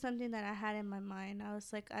was just something that I had in my mind. I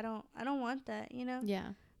was like, I don't want that.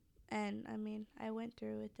 Yeah. And I mean, I went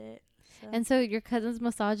through with it. So. And so your cousin's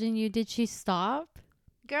massaging you. Did she stop?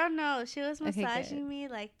 Girl, no, she was Okay, massaging me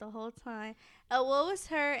like the whole time. Well, it was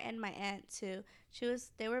her and my aunt too.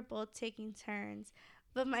 They were both taking turns.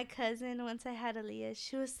 But my cousin, once I had Aaliyah,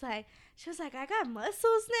 she was like, "I got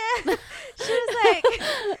muscles now."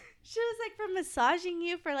 She was like, "From massaging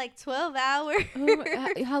you for like 12 hours."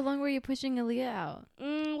 How long were you pushing Aaliyah out?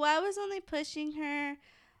 Well, I was only pushing her.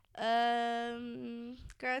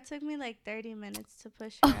 Girl, it took me like 30 minutes to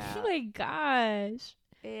push her out. Oh my gosh.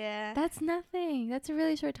 Yeah. That's nothing. That's a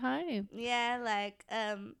really short time. Yeah, like,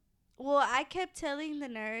 well, I kept telling the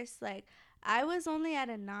nurse, like, I was only at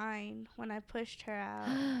a 9 when I pushed her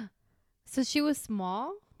out. So she was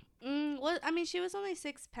small? Well, I mean, she was only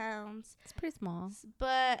 6 pounds. It's pretty small.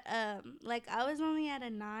 But, like, I was only at a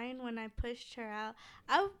 9 when I pushed her out.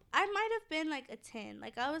 I might have been, like, a 10.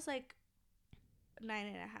 Like, I was, like,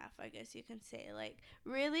 9.5, I guess you can say. Like,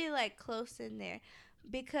 really, like, close in there.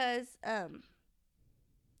 Because,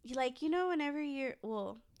 like, whenever you're,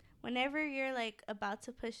 like, about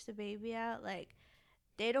to push the baby out, like,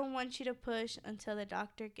 they don't want you to push until the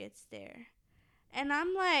doctor gets there. And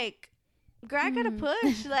I'm like, girl, I gotta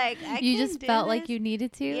push. Like, You just felt like you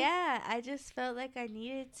needed to? Yeah, I just felt like I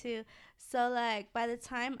needed to. So, like, by the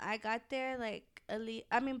time I got there, like,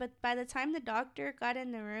 but by the time the doctor got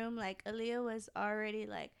in the room, like, Aaliyah was already,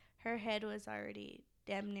 like, her head was already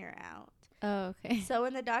damn near out. Oh, okay. So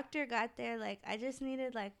when the doctor got there, like, I just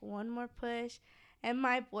needed, like, one more push. And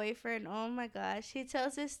my boyfriend, oh my gosh, he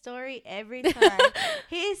tells this story every time.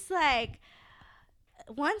 He's like,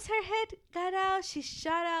 once her head got out, she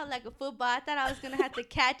shot out like a football. I thought I was going to have to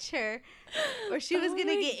catch her, or she was going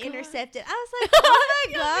to get intercepted. I was like, oh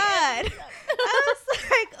my God. I was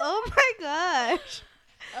like, oh my gosh.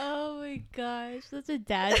 Oh my gosh. That's a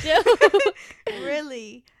dad joke.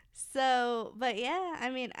 Really. So, but yeah,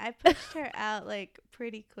 I mean, I pushed her out like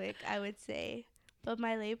pretty quick, I would say. But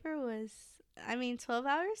my labor was, 12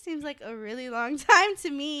 hours seems like a really long time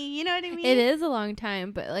to me. You know what I mean? It is a long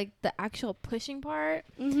time, but like the actual pushing part,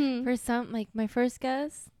 for some, like my first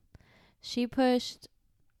guess, She pushed.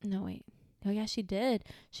 No, wait. Oh, yeah, she did.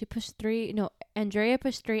 She pushed 3. No, Andrea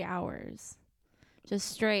pushed 3 hours. Just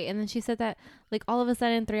straight. And then she said that, like, all of a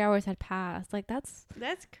sudden 3 hours had passed. Like, that's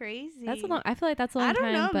crazy. a long. I feel like that's a long I don't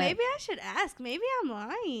time. know. But Maybe I should ask. Maybe I'm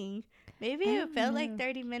lying. Maybe I it don't felt know. like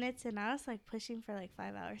 30 minutes and I was like pushing for like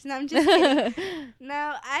 5 hours. No, I'm just kidding.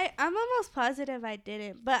 No, I'm almost positive I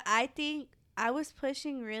didn't. But I think I was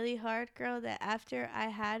pushing really hard, girl, that after I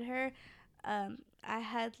had her, I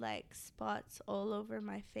had like spots all over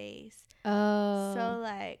my face. Oh. So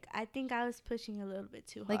like I think I was pushing a little bit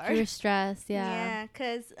too hard. Like you were stressed, yeah. Yeah,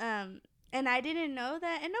 cuz and I didn't know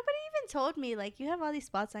that, and nobody even told me like you have all these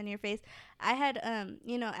spots on your face. I had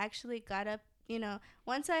actually got up,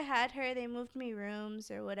 once I had her, they moved me rooms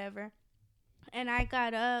or whatever. And I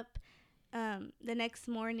got up the next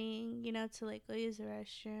morning, to like go use the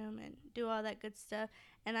restroom and do all that good stuff.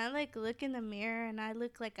 And I like look in the mirror and I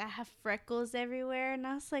look like I have freckles everywhere, and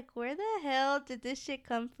I was like, where the hell did this shit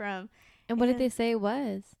come from? And what did they say it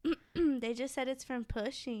was? They just said it's from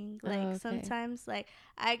pushing. Like, okay. Sometimes, like,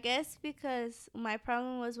 I guess because my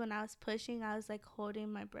problem was when I was pushing, I was like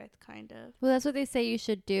holding my breath, kind of. Well, that's what they say you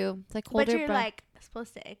should do. It's like hold your breath. But you're like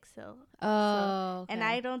supposed to exhale. Oh, okay. And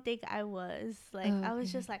I don't think I was. Like, I was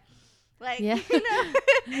just like, yeah.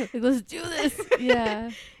 Like, let's do this.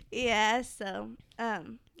 Yeah. Yeah. So, I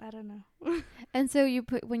don't know. And so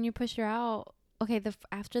when you push her out, okay,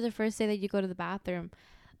 after the first day that you go to the bathroom,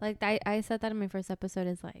 like I said that in my first episode,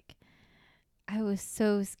 is like I was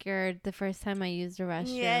so scared the first time I used the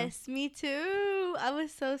restroom. Yes, me too. I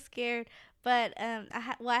was so scared. But I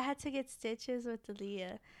had to get stitches with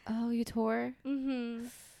Aaliyah. Oh, you tore? Mhm.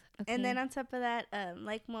 Okay. And then on top of that,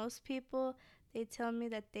 like most people, they tell me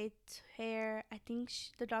that they tear. I think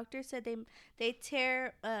the doctor said they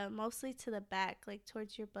tear mostly to the back, like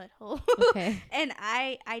towards your butthole. Okay. And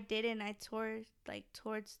I didn't. I tore like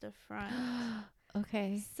towards the front.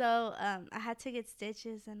 Okay. So I had to get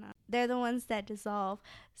stitches, and they're the ones that dissolve.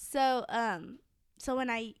 So so when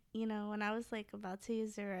I was like about to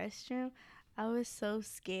use the restroom, I was so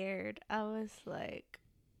scared. I was like,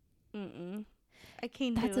 I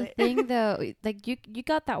can't do it. That's the thing though. Like you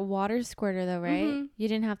got that water squirter though, right? Mm-hmm. You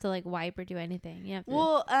didn't have to like wipe or do anything. You have to.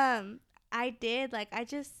 Well, I did. Like I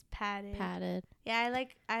just patted. Yeah,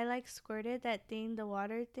 I like squirted that thing, the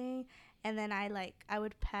water thing, and then I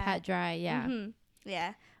would pat dry. Yeah. Mm-hmm.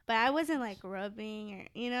 Yeah, but I wasn't like rubbing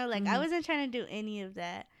or like I wasn't trying to do any of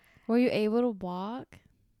that. Were you able to walk?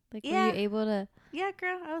 Like Yeah. were you able to? Yeah,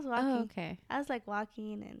 girl, I was walking. Oh, okay. I was like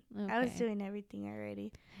walking and I was doing everything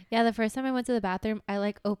already. Yeah, the first time I went to the bathroom, I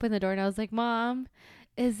like opened the door and I was like, "Mom,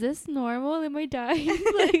 is this normal? Am I dying?"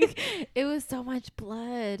 Like it was so much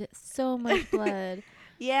blood. So much blood.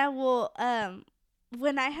 Yeah, well,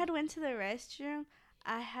 when I had went to the restroom,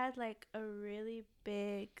 I had like a really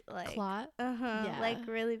big like clot. Yeah. Like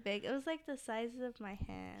really big. It was like the size of my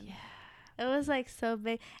hand. Yeah. It was like so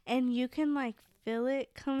big, and you can like feel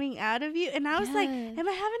it coming out of you, and I was like, am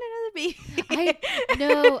I having another baby?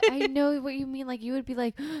 I know what you mean. Like you would be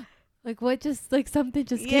like like what, just like something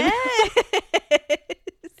just came out.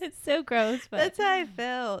 It's so gross, but that's how I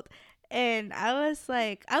felt. And I was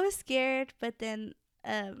scared, but then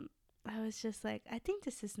I was just like, I think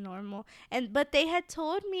this is normal. But they had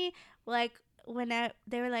told me like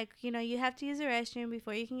they were like, you have to use the restroom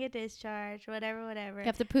before you can get discharged, whatever. You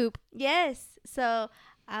have to poop. Yes. So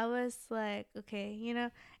I was like,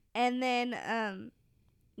 okay, and then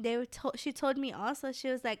she told me also, she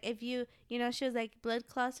was like, if she was like, blood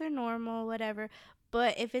clots are normal, whatever,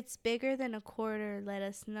 but if it's bigger than a quarter, let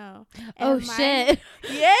us know. And shit.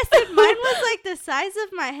 Yes, and mine was like the size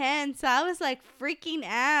of my hand, so I was like freaking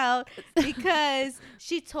out because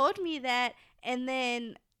she told me that, and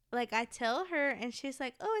then like I tell her and she's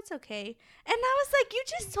like, oh, it's okay. And I was like, you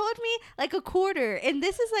just told me like a quarter, and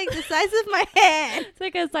this is like the size of my hand. It's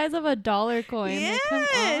like the size of a dollar coin. Yes. Like,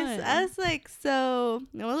 come on. I was like, so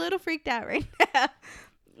I'm a little freaked out right now.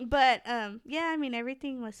 But yeah, I mean,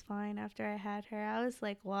 everything was fine after I had her. I was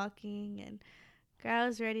like walking and I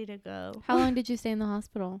was ready to go. How long did you stay in the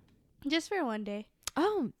hospital? Just for one day.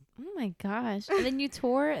 Oh my gosh. And then you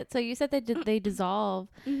tore it. So you said they dissolve.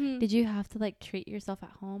 Mm-hmm. Did you have to like treat yourself at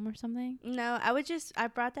home or something? No, I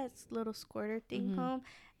brought that little squirter thing home,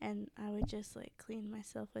 and I would just like clean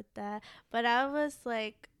myself with that. But I was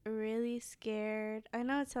like really scared. I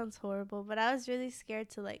know it sounds horrible, but I was really scared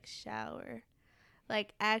to like shower.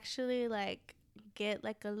 Like actually like get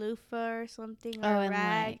like a loofah or something or a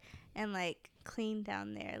rag and like clean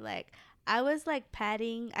down there. Like I was like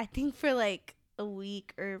patting, I think for like a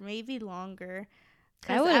week or maybe longer.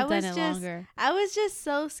 I would have done it longer. I was just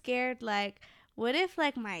so scared. Like, what if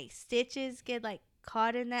like my stitches get like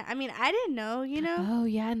caught in that. I mean, I didn't know, you know. Oh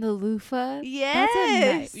yeah, and the loofah. That's a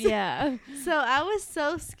Yes. yeah. So I was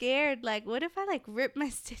so scared. Like, what if I like rip my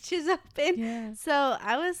stitches open? Yeah. So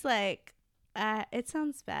I was like, it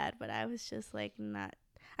sounds bad, but I was just like not.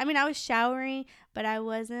 I mean, I was showering, but I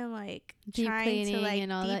wasn't like Deep trying to cleaning like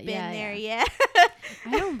and all deep that. in Yeah, there. yeah. Yeah.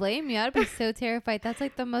 I don't blame you. I'd be so terrified. That's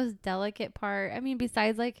like the most delicate part. I mean,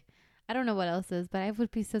 besides like, I don't know what else is, but I would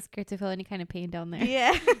be so scared to feel any kind of pain down there.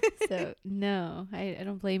 Yeah. So no, I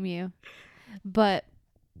don't blame you. But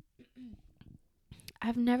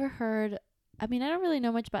I've never heard. I mean, I don't really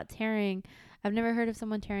know much about tearing. I've never heard of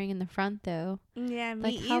someone tearing in the front though. Yeah, me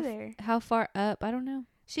Like either. how far up? I don't know.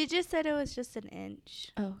 She just said it was just an inch.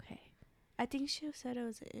 Oh, okay. I think she said it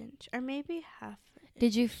was an inch or maybe half an inch.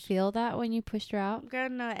 Did you feel that when you pushed her out? Girl,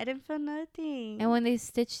 no, I didn't feel nothing. And when they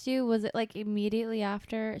stitched you, was it like immediately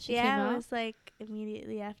after she came out? Yeah, it was like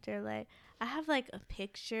immediately after. Like, I have like a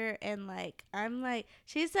picture and like I'm like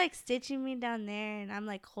she's like stitching me down there and I'm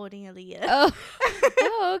like holding Aaliyah. Oh,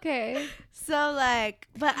 oh, okay. So like,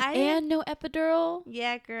 but And no epidural.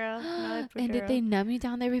 Yeah, girl. No epidural. And did they numb you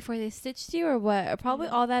down there before they stitched you, or what? Or probably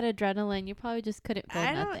all that adrenaline. You probably just couldn't feel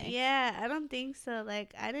nothing. Yeah, I don't think so.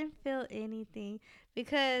 Like, I didn't feel anything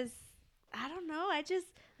because I don't know. I just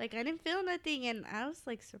like I didn't feel nothing, and I was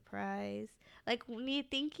like surprised. Like when you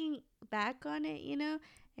thinking back on it, you know,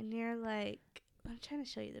 and you're like, I'm trying to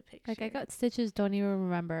show you the picture. Like I got stitches, don't even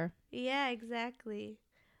remember. Yeah, exactly.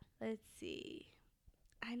 Let's see.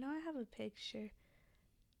 I know I have a picture.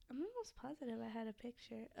 I'm almost positive I had a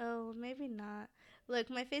picture. Oh, maybe not.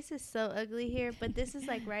 Look, my face is so ugly here, but this is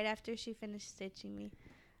like right after she finished stitching me.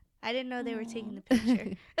 I didn't know they were taking the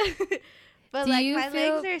picture. But Do like you my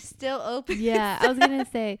legs are still open. Yeah, I was gonna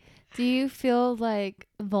say, do you feel like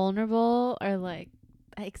vulnerable or like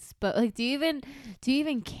exposed? Like, do you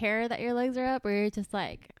even care that your legs are up, or you're just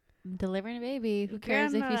like, I'm delivering a baby? Who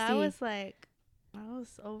cares if you see? I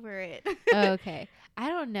was over it. Oh, okay, I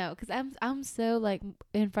don't know, cause I'm so like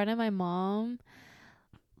in front of my mom,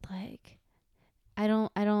 like I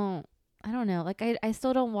don't know, like I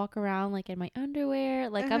still don't walk around like in my underwear,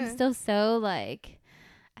 like I'm still so like.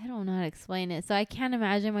 I don't know how to explain it. So I can't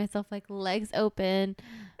imagine myself like legs open,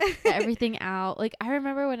 everything out. Like I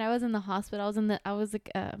remember when I was in the hospital,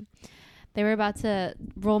 they were about to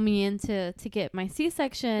roll me in to get my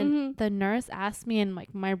C-section. Mm-hmm. The nurse asked me, and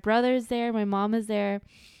like my brother's there, my mom is there.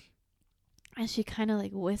 And she kind of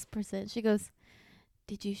like whispers it. She goes,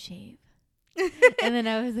 "Did you shave?" And then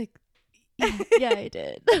I was like, yeah, I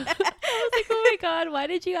did. I was like, oh my God, why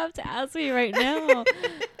did you have to ask me right now?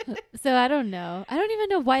 So I don't know. I don't even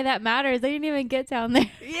know why that matters. I didn't even get down there.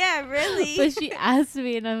 Yeah, really. But she asked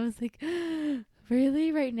me and I was like,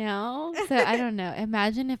 really, right now? So I don't know.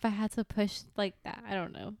 Imagine if I had to push like that. I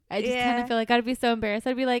don't know. I just kind of feel like I'd be so embarrassed.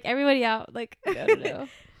 I'd be like, everybody out. Like, I don't know.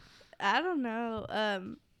 I don't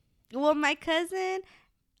know. Well, my cousin,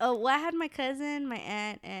 I had my cousin, my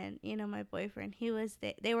aunt, and, you know, my boyfriend. He was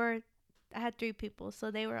there. I had 3 people, so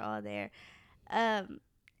they were all there.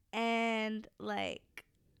 And like,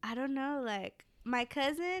 I don't know, like my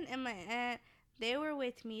cousin and my aunt, they were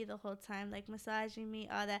with me the whole time, like massaging me,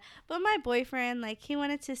 all that. But my boyfriend, like, he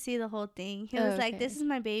wanted to see the whole thing. He was like, this is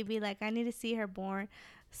my baby. Like, I need to see her born.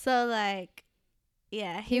 So like,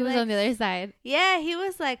 yeah. He was on the other side. Yeah, he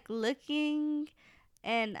was like looking.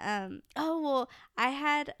 And, I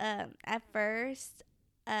had, at first,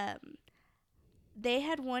 they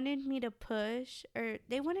had wanted me to push, or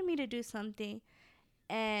they wanted me to do something,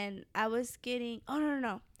 and I was getting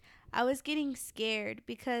I was getting scared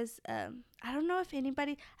because I don't know if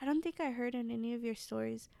anybody, I don't think I heard in any of your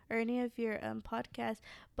stories or any of your podcasts,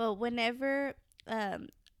 but whenever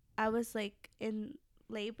I was like in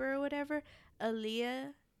labor or whatever,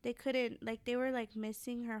 Aaliyah, they couldn't, like, they were like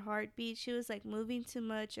missing her heartbeat. She was like moving too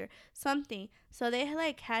much or something, so they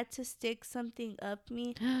like had to stick something up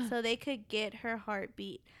me so they could get her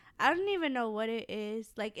heartbeat. I don't even know what it is.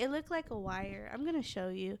 Like, it looked like a wire. I'm gonna show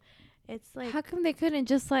you. It's like, how come they couldn't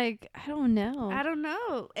just like, I don't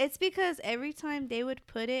know. It's because every time they would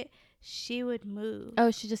put it, she would move. Oh,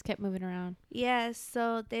 she just kept moving around. Yeah,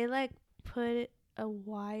 so they like put a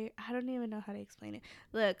wire. I don't even know how to explain it.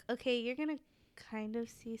 Look, okay, you're gonna kind of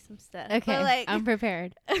see some stuff. Okay, but like, I'm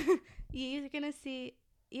prepared. You're gonna see.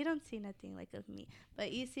 You don't see nothing like of me,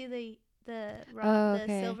 but you see the okay.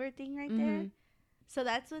 the silver thing right there. So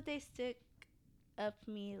that's what they stick up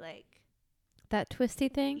me, like that twisty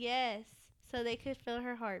thing. Yes, so they could feel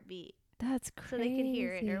her heartbeat. That's crazy. So they could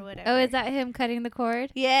hear it or whatever. Oh, is that him cutting the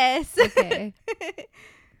cord? Yes. Okay.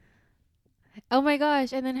 Oh my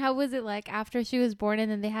gosh! And then how was it like after she was born, and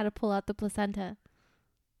then they had to pull out the placenta?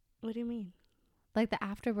 What do you mean? Like the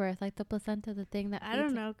afterbirth, like the placenta, the thing that I feeds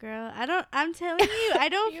don't it. know, girl. I'm telling you, I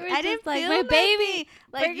don't. You were I just didn't like, feel my nothing. baby.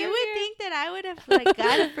 Like Bring you her would here. think that I would have like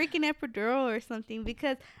got a freaking epidural or something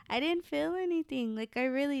because I didn't feel anything. Like I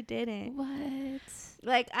really didn't. What?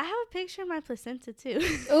 Like I have a picture of my placenta too.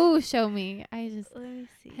 Oh, show me. Let me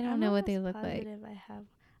see. I don't I'm know what they almost look like. positive I have.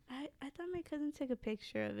 I thought my cousin took a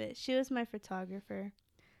picture of it. She was my photographer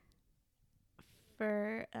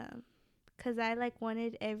for cuz I like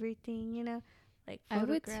wanted everything, like I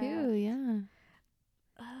would photographed. too, yeah.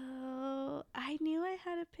 Oh, I knew I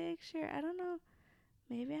had a picture. I don't know.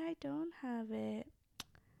 Maybe I don't have it.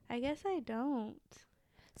 I guess I don't.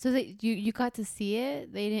 So that you got to see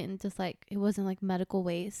it? They didn't just like, it wasn't like medical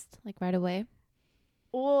waste like right away?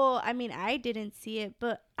 Well, I mean, I didn't see it,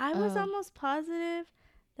 but I was Oh. almost positive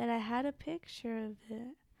that I had a picture of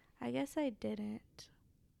it. I guess I didn't.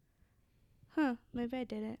 Huh, maybe I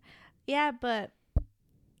didn't. Yeah, but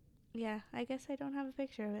yeah, I guess I don't have a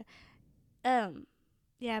picture of it.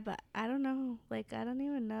 Yeah, but I don't know. Like I don't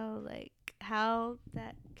even know like how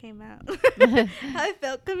that came out. How it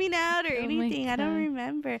felt coming out or Oh my anything. I don't God.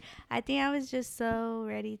 remember. I think I was just so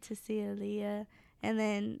ready to see Aaliyah, and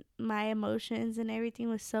then my emotions and everything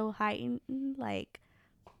was so heightened. Like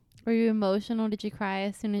Were you emotional? Did you cry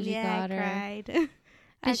as soon as you yeah, I got her? cried.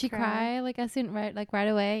 I Did she cried. cry like as soon right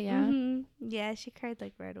away? Yeah. Yeah, she cried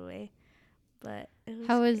like right away. But it was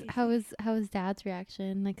How was how crazy. was how was Dad's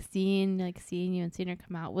reaction? Like seeing you and seeing her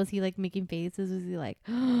come out. Was he like making faces? Was he like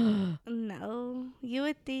No, you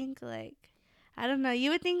would think like I don't know.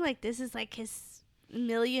 You would think like this is like his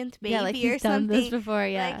millionth yeah, like baby he's or done this something. before,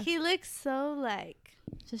 Like yeah. he looks so like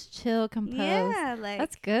Just chill, composed. yeah, like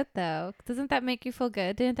That's good though. Doesn't that make you feel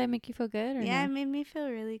good? Didn't that make you feel good or yeah, it no? made me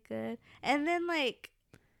feel really good. And then like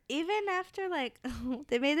even after like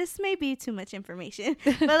this may be too much information,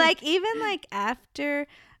 but like even like after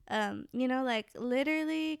like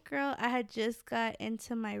literally girl, I had just got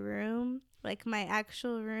into my room, like my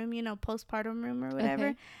actual room, postpartum room or whatever,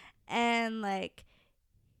 Okay. and like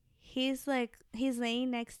he's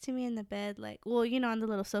laying next to me in the bed, like on the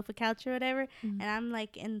little sofa couch or whatever, Mm. and I'm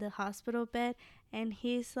like in the hospital bed, and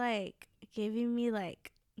he's like giving me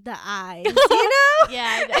like the eyes,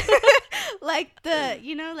 Yeah, I know. like the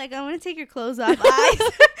like I want to take your clothes off eyes.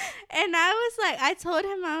 And I was like, I told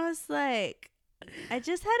him, I was like, I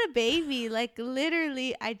just had a baby, like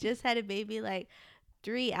literally I just had a baby like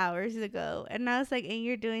 3 hours ago, and I was like, and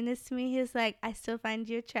you're doing this to me? He's like, I still find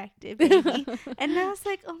you attractive, baby. And I was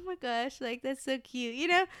like, oh my gosh, like that's so cute.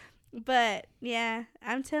 But yeah,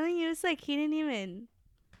 I'm telling you, it's like he didn't even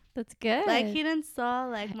That's like good. he didn't saw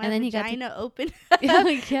like my And then he got to vagina open up,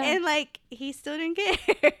 yeah. and like he still didn't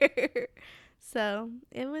care. So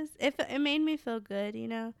it made me feel good,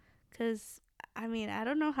 because I mean I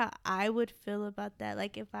don't know how I would feel about that.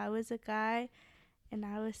 Like if I was a guy and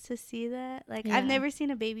I was to see that, like I've Yeah. never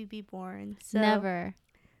seen a baby be born, Never.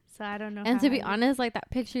 so I don't know And how to I be would. honest, like that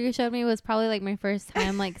picture you showed me was probably like my first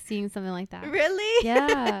time like seeing something like that. Really?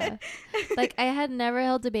 Yeah. Like I had never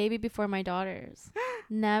held a baby before my daughters.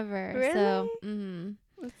 Never. Really? So,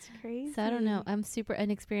 That's crazy. so I don't know. I'm super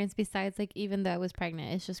inexperienced besides like even though I was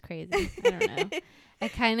pregnant. It's just crazy. I don't know. I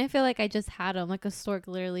kind of feel like I just had them. Like a stork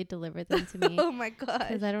literally delivered them to me. Oh my gosh.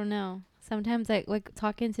 Because I don't know. Sometimes like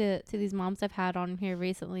talking to these moms I've had on here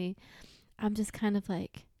recently, I'm just kind of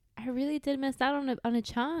like, I really did miss out on a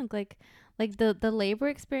chunk. Like the labor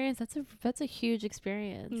experience, that's a huge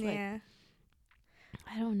experience. Yeah. Like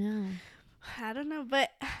I don't know. I don't know, but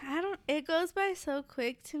it goes by so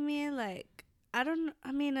quick to me. Like, I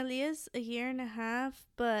mean, Aaliyah's a year and a half,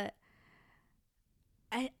 but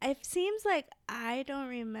it seems like I don't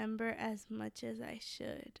remember as much as I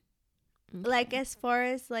should. Okay. Like, as far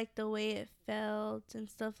as, like, the way it felt and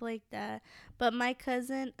stuff like that. But my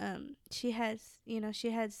cousin, she has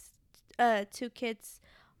 2 kids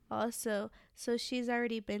also. So she's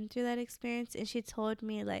already been through that experience, and she told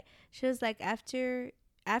me, like, she was like, after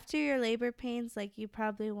your labor pains, like you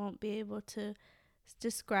probably won't be able to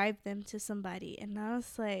describe them to somebody. And I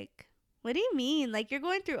was like, what do you mean? Like you're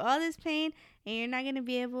going through all this pain and you're not going to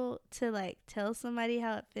be able to like tell somebody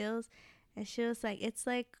how it feels? And she was like, it's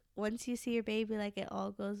like once you see your baby, like it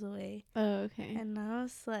all goes away. Oh, okay. And I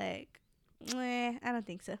was like, I don't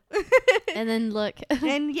think so. And then look.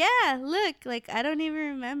 And yeah, look, like I don't even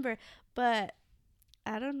remember, but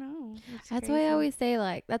I don't know. It's That's crazy. why I always say,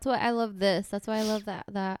 like, that's why I love this. That's why I love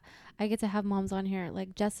that I get to have moms on here.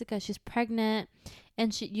 Like Jessica, she's pregnant,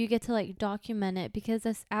 and you get to like document it, because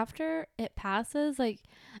that's after it passes. Like,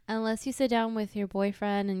 unless you sit down with your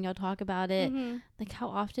boyfriend and you'll talk about it. Mm-hmm. Like, how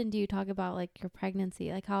often do you talk about like your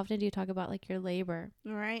pregnancy? Like, how often do you talk about like your labor?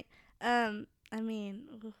 Right. I mean,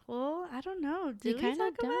 well, I don't know. You Do we kind talk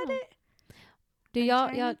of about don't. it? Do I'm y'all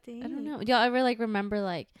trying y'all to I don't think. know. Y'all ever like remember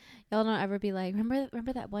like y'all don't ever be like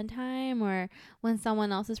remember that one time or when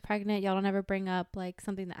someone else is pregnant, y'all don't ever bring up like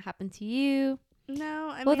something that happened to you? No,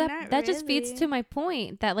 I Well, mean, that not that just feeds to really. my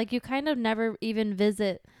point that like you kind of never even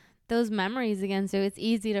visit those memories again, so it's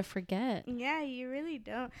easy to forget. Yeah, you really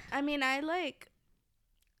don't. I mean, I like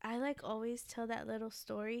always tell that little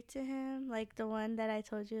story to him, like the one that I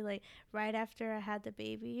told you, like right after I had the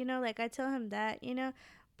baby, like I tell him that,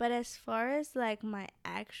 But as far as like my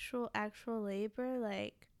actual labor,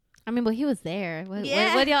 like I mean, but he was there. What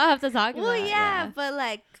yeah, do y'all have to talk well, about? yeah, Yeah. but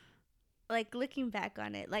like looking back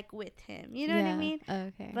on it, like with him, you know what I Yeah. mean?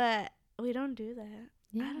 Okay. But we don't do that.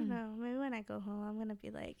 I don't Yeah. know. Maybe when I go home, I'm gonna be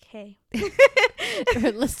like, hey.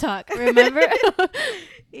 Let's talk. Remember?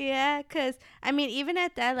 Yeah, cause I mean, even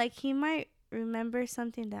at that, like he might remember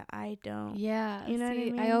something that I don't. Yeah. You know what I See,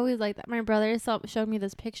 I mean? always like that. My brother showed me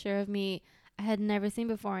this picture of me I had never seen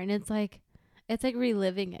before, and it's like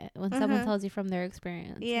reliving it when Uh someone huh. tells you from their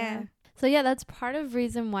experience. Yeah. Yeah. So yeah, that's part of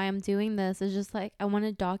reason why I'm doing this is just like I want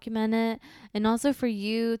to document it and also for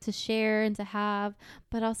you to share and to have,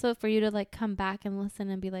 but also for you to like come back and listen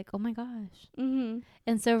and be like, "Oh my gosh." Mhm.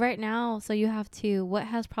 And so right now, so you have to what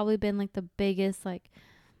has probably been like the biggest like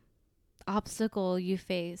obstacle you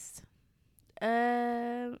faced?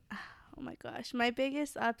 Oh my gosh, my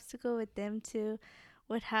biggest obstacle with them too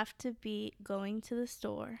would have to be going to the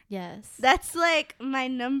store. Yes. That's like my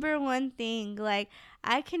number one thing. Like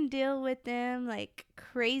I can deal with them like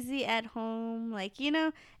crazy at home, like in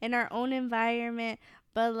our own environment,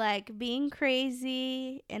 but like being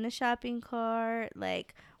crazy in a shopping cart,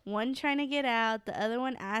 like one trying to get out, the other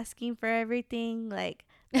one asking for everything, like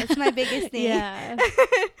that's my biggest thing. Yeah.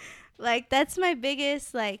 Like that's my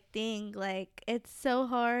biggest like thing. Like it's so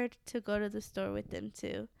hard to go to the store with them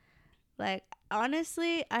too. Like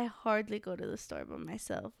honestly, I hardly go to the store by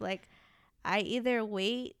myself. Like I either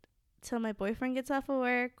wait till my boyfriend gets off of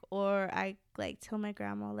work or I like tell my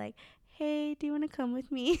grandma like, "Hey, do you want to come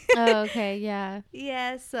with me?" Oh, okay. Yeah.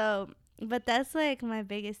 Yeah, so but that's like my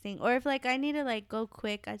biggest thing. Or if like I need to like go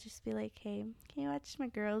quick, I just be like, "Hey, can you watch my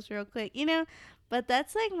girls real quick?" But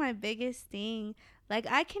that's like my biggest thing. Like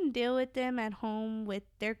I can deal with them at home with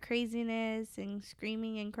their craziness and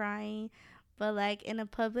screaming and crying, but like in a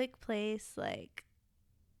public place, like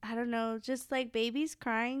I don't know, just like babies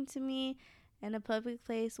crying to me in a public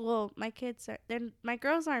place. Well, my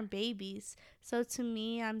girls aren't babies. So to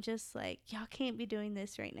me, I'm just like, y'all can't be doing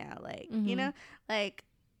this right now. Like, Mhm. like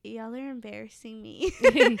y'all are embarrassing me.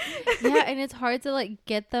 Yeah, and it's hard to like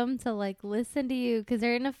get them to like listen to you cuz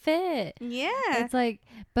they're in a fit. Yeah. It's like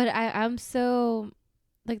but I'm so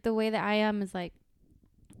like the way that I am is like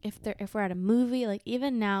if we're at a movie, like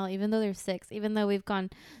even now, even though they're 6, even though we've gone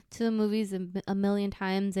to the movies a million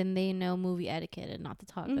times and they know movie etiquette and not to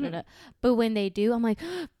talk, da, da, da. Mhm. But when they do, I'm like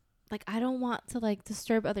I don't want to like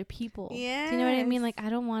disturb other people. Do you know what I Yes. mean? Like I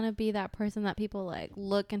don't want to be that person that people like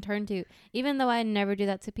look and turn to. Even though I never do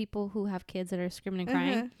that to people who have kids that are screaming and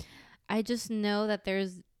crying, Uh-huh. I just know that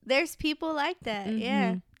there's There's people like that.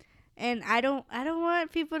 Yeah. mhm. And I don't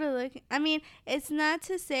want people to look. I mean, it's not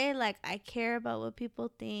to say like I care about what people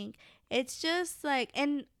think. It's just like,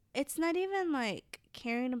 and it's not even like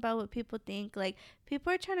caring about what people think. Like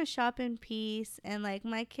people are trying to shop in peace, and like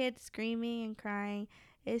my kid screaming and crying,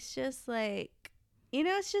 it's just like,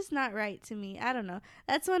 it's just not right to me. I don't know.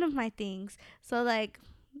 That's one of my things. So like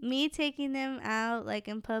me taking them out like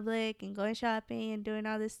in public and going shopping and doing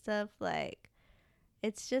all this stuff, like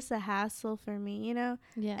it's just a hassle for me.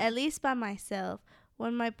 Yeah. At least by myself.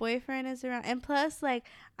 When my boyfriend is around, and plus, like,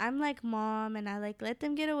 I'm like mom, and I like let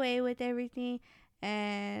them get away with everything,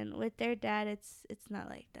 and with their dad, it's not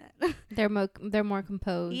like that. They're more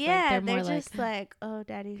composed. Like Yeah, they're they're more like just like, oh,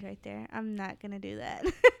 daddy's right there. I'm not gonna do that.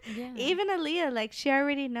 yeah. Even Aaliyah, like, she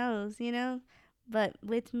already knows. But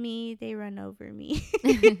with me, they run over me.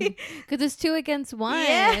 Cuz it's 2 against 1.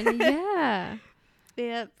 Yeah. Yeah.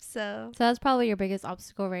 Yep. So So that's probably your biggest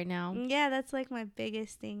obstacle right now. yeah, that's like my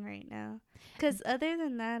biggest thing right now. Cause other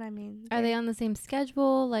than that, I mean, Are they on the same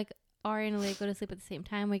schedule? Like Ari and Leah go to sleep at the same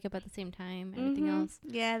time, wake up at the same time, everything else?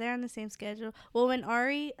 Yeah, they're on the same schedule. Well, when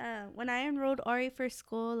I enrolled Ari for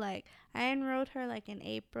school, like I enrolled her like in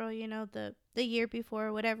April, the year before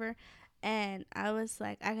or whatever, and I was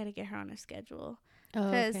like, I gotta get her on a schedule, Oh,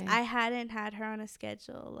 cause okay. I hadn't had her on a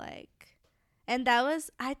schedule like, and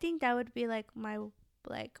I think that would be like my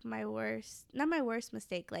worst, not my worst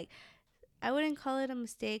mistake, like I wouldn't call it a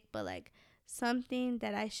mistake, but like something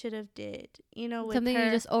that I should have did, with Something you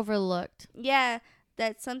her. just overlooked. Yeah,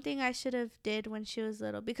 that's something I should have did when she was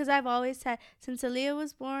little, because I've always had, since Aaliyah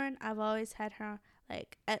was born, I've always had her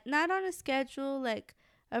like not on a schedule, like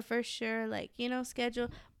a for sure, like, you know, schedule,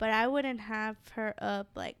 but I wouldn't have her up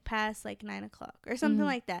like past like 9 o'clock or something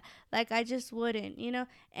like that. Like, I just wouldn't, you know.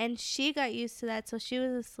 And she got used to that, so she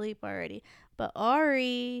was asleep already. But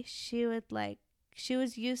Ari, she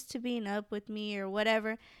was used to being up with me or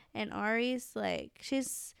whatever, and Ari's like,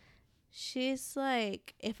 she's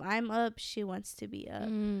like, if I'm up, she wants to be up.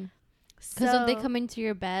 Because so, they come into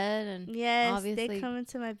your bed, and yes, obviously they come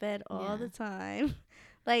into my bed all the time.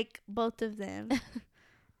 Like, both of them.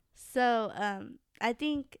 So I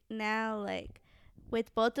think now, like,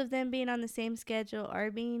 with both of them being on the same schedule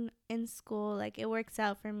or being in school, like, it works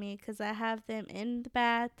out for me, because I have them in the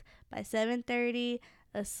bath by 7:30,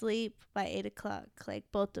 asleep by 8 o'clock, like,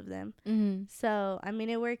 both of them. So I mean,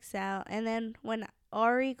 it works out. And then when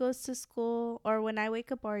Ari goes to school, or when I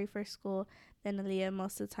wake up Ari for school, then Aaliyah,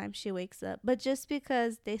 most of the time, she wakes up. But just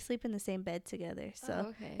because they sleep in the same bed together,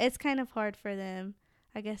 so it's kind of hard for them,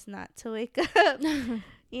 I guess, not to wake up.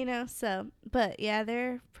 You know, so, but yeah,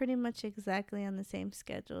 they're pretty much exactly on the same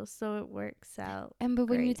schedule, so it works out. And but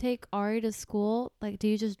when you take Ari to school, like, do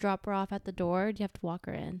you just drop her off at the door, or do you have to walk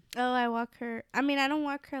her in? Oh, I walk her. I mean, I don't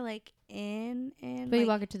walk her like in, but like, you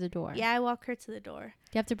walk her to the door. Yeah, I walk her to the door.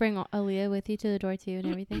 You have to bring Aaliyah with you to the door too and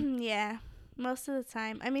everything. Yeah, most of the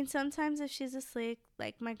time. I mean, sometimes if she's asleep,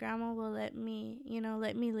 like, my grandma will let me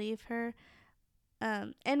leave her.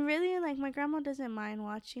 And really, like, my grandma doesn't mind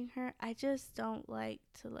watching her. I just don't like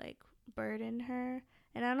to, like, burden her.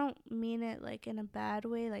 And I don't mean it, like, in a bad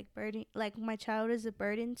way, like, burden, like, my child is a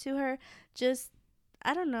burden to her. Just,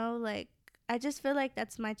 I don't know, like, I just feel like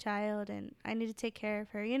that's my child, and I need to take care of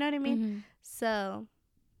her. You know what I mean? So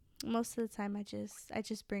most of the time, I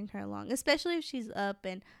just bring her along, especially if she's up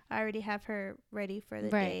and I already have her ready for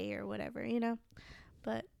the day or whatever, you know?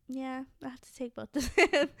 But yeah, I have to take both of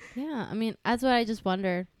them. Yeah, I mean, that's what I just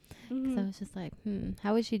wondered. So I was just like,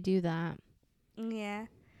 how would she do that? Yeah,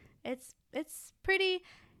 it's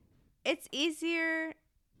easier,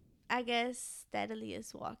 I guess, that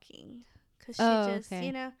Aaliyah's walking, because she just,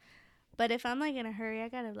 you know. But if I'm, like, in a hurry, I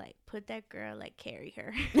gotta, like, put that girl, like, carry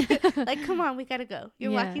her. Like, come on, we gotta go.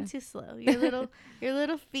 You're walking too slow. Your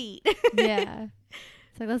little feet. Yeah.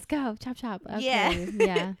 It's like, let's go. Chop, chop. Okay.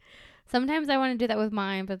 Yeah. Sometimes I want to do that with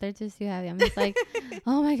mine, but they're just too heavy. I'm just like,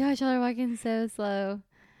 oh my gosh, y'all are walking so slow.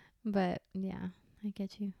 But yeah, I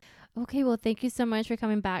get you. Okay, well, thank you so much for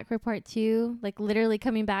coming back for part 2. Like, literally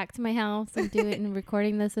coming back to my house and and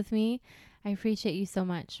recording this with me. I appreciate you so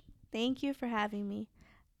much. Thank you for having me.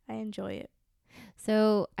 I enjoy it.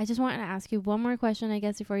 So I just wanted to ask you one more question, I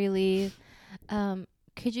guess, before you leave.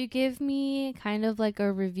 Could you give me kind of like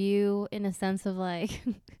a review, in a sense of, like,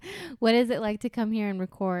 what is it like to come here and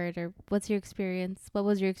record, or what's your experience? What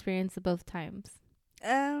was your experience of both times?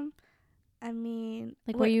 I mean,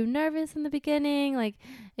 like, were you nervous in the beginning? Like,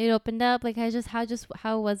 it opened up. Like,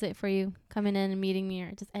 how was it for you coming in and meeting me,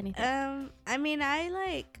 or just anything? I mean, I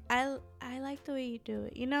like the way you do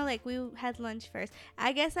it. You know, like, we had lunch first.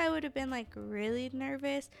 I guess I would have been, like, really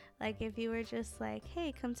nervous, like, if you were just like,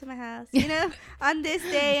 hey, come to my house, you know, on this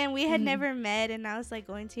day, and we had never met, and I was, like,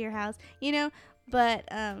 going to your house, you know. But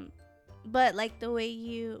like, the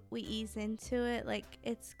way we ease into it, like,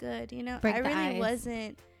 it's good, you know.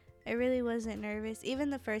 I really wasn't nervous,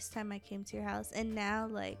 even the first time I came to your house, and now,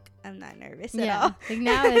 like, I'm not nervous at all. Like,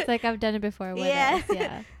 now it's like I've done it before.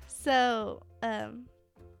 Yeah. So, and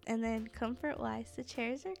then comfort wise, the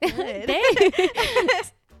chairs are good.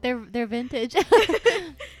 They're vintage.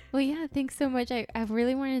 Well, yeah, thanks so much. I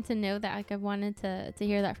really wanted to know that. Like, I wanted to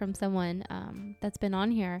hear that from someone that's been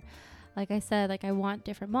on here. Like I said, like, I want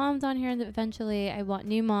different moms on here, and eventually I want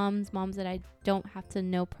new moms that I don't have to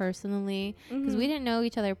know personally, because we didn't know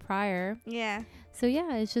each other prior. Yeah. So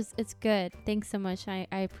yeah, it's good. Thanks so much. I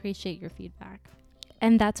appreciate your feedback.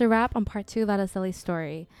 And that's a wrap on part 2 of Araceli's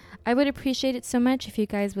story. I would appreciate it so much if you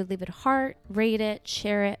guys would leave it a heart, rate it,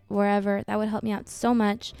 share it, wherever. That would help me out so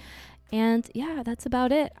much. And yeah, that's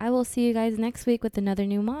about it. I will see you guys next week with another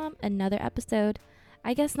new mom, another episode.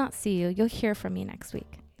 I guess not see you. You'll hear from me next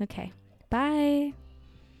week. Okay. Bye.